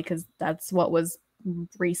 probably because that's what was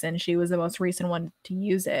recent. She was the most recent one to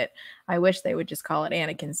use it. I wish they would just call it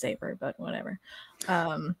Anakin's saber, but whatever.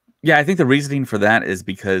 Yeah, I think the reasoning for that is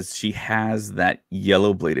because she has that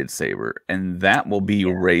yellow bladed saber, and that will be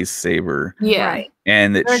Rey's saber. Yeah. Right.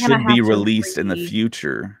 And it should be released in the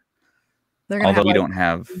future. Although we don't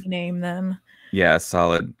have name them. Yeah,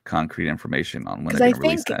 solid concrete information on when they're going to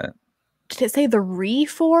release that. Did it say the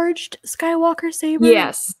reforged Skywalker saber?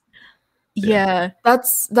 Yes. Yeah.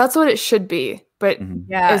 That's what it should be. But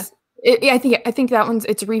I think that one's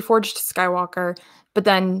it's reforged Skywalker, but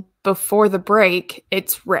then before the break,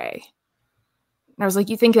 it's Rey. And I was like,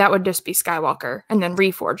 you think that would just be Skywalker and then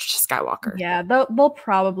reforged Skywalker? Yeah, they'll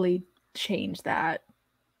probably change that.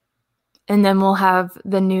 And then we'll have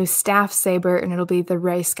the new staff saber, and it'll be the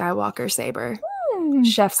Rey Skywalker saber.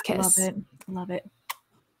 Chef's kiss. Love it.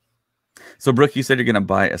 So, Brooke, you said you're going to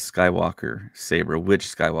buy a Skywalker saber. Which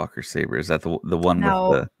Skywalker saber? Is that the one with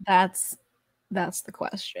the... That's the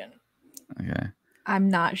question. Okay. I'm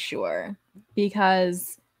not sure,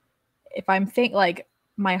 because if I'm like,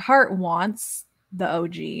 my heart wants the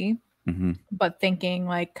OG, but thinking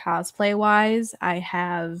like cosplay wise, I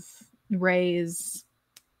have Rey's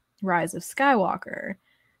Rise of Skywalker,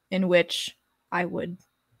 in which I would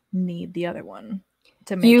need the other one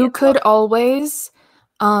to make You could always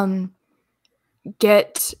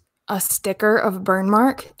get a sticker of burn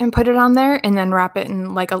mark and put it on there, and then wrap it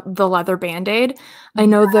in like the leather band-aid. I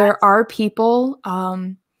know there are people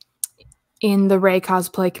in the Rey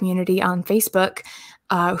cosplay community on Facebook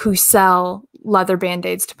who sell leather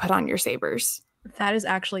band-aids to put on your sabers. That is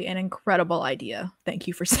actually an incredible idea. Thank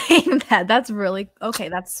you for saying that. That's really okay.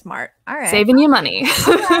 That's smart. All right. Saving you money.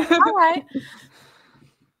 All right. All right.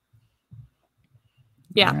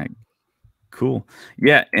 Yeah. All right. Cool.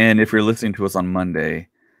 Yeah. And if you're listening to us on Monday,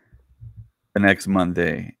 the next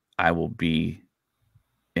Monday, I will be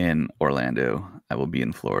in Orlando. I will be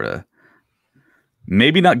in Florida.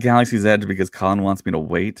 Maybe not Galaxy's Edge because Colin wants me to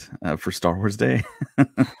wait for Star Wars Day.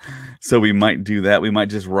 So we might do that. We might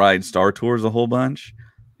just ride Star Tours a whole bunch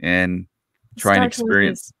and try and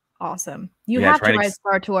experience. Awesome. You have to ride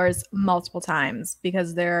Star Tours multiple times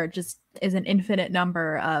because there just is an infinite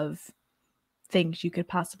number of things you could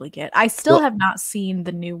possibly get. I still have not seen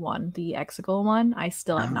the new one, the Exegol one. I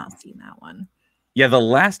still have not seen that one. Yeah, the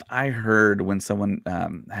last I heard when someone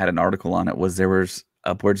had an article on it was there was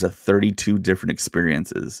upwards of 32 different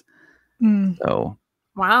experiences. So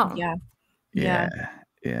wow. Yeah.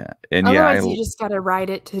 And otherwise you just gotta ride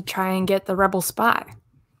it to try and get the Rebel Spy.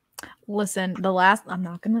 Listen, the last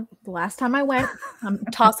time I went, I'm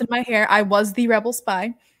tossing my hair, I was the Rebel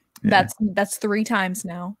Spy. That's 3 times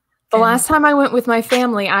now. The last time I went with my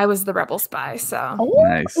family, I was the Rebel Spy. So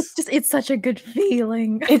nice. It's such a good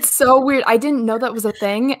feeling. It's so weird. I didn't know that was a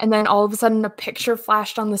thing, and then all of a sudden, a picture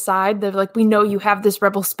flashed on the side. They're like, "We know you have this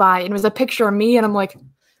Rebel Spy," and it was a picture of me, and I'm like,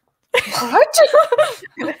 "What?"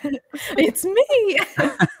 It's me.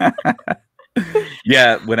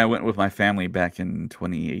 Yeah, when I went with my family back in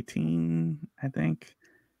 2018, I think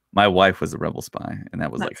my wife was a Rebel Spy, and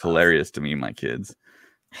that was hilarious to me and my kids.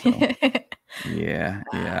 So. Yeah,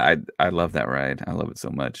 I love that ride. I love it so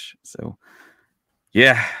much. So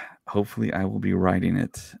yeah, hopefully I will be riding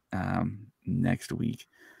it next week.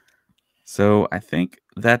 So I think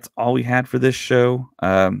that's all we had for this show.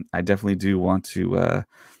 I definitely do want to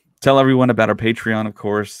tell everyone about our Patreon, of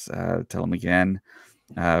course. Tell them again.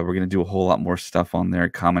 We're going to do a whole lot more stuff on there.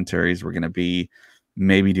 Commentaries. We're going to be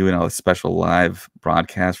maybe doing a special live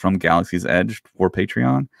broadcast from Galaxy's Edge for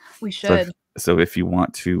Patreon. We should. So if you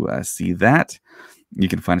want to see that, you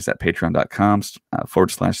can find us at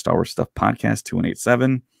patreon.com/Star Wars Stuff Podcast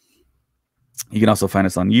 2187. You can also find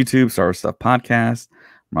us on YouTube, Star Wars Stuff Podcast.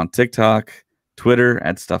 We're on TikTok, Twitter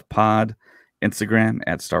at Stuff Pod, Instagram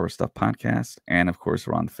at Star Wars Stuff Podcast. And of course,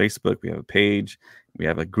 we're on Facebook. We have a page. We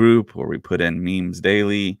have a group where we put in memes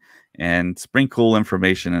daily and sprinkle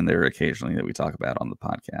information in there occasionally that we talk about on the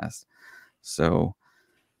podcast. So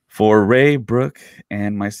for Ray, Brooke,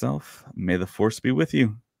 and myself, may the Force be with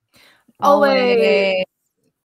you. Always.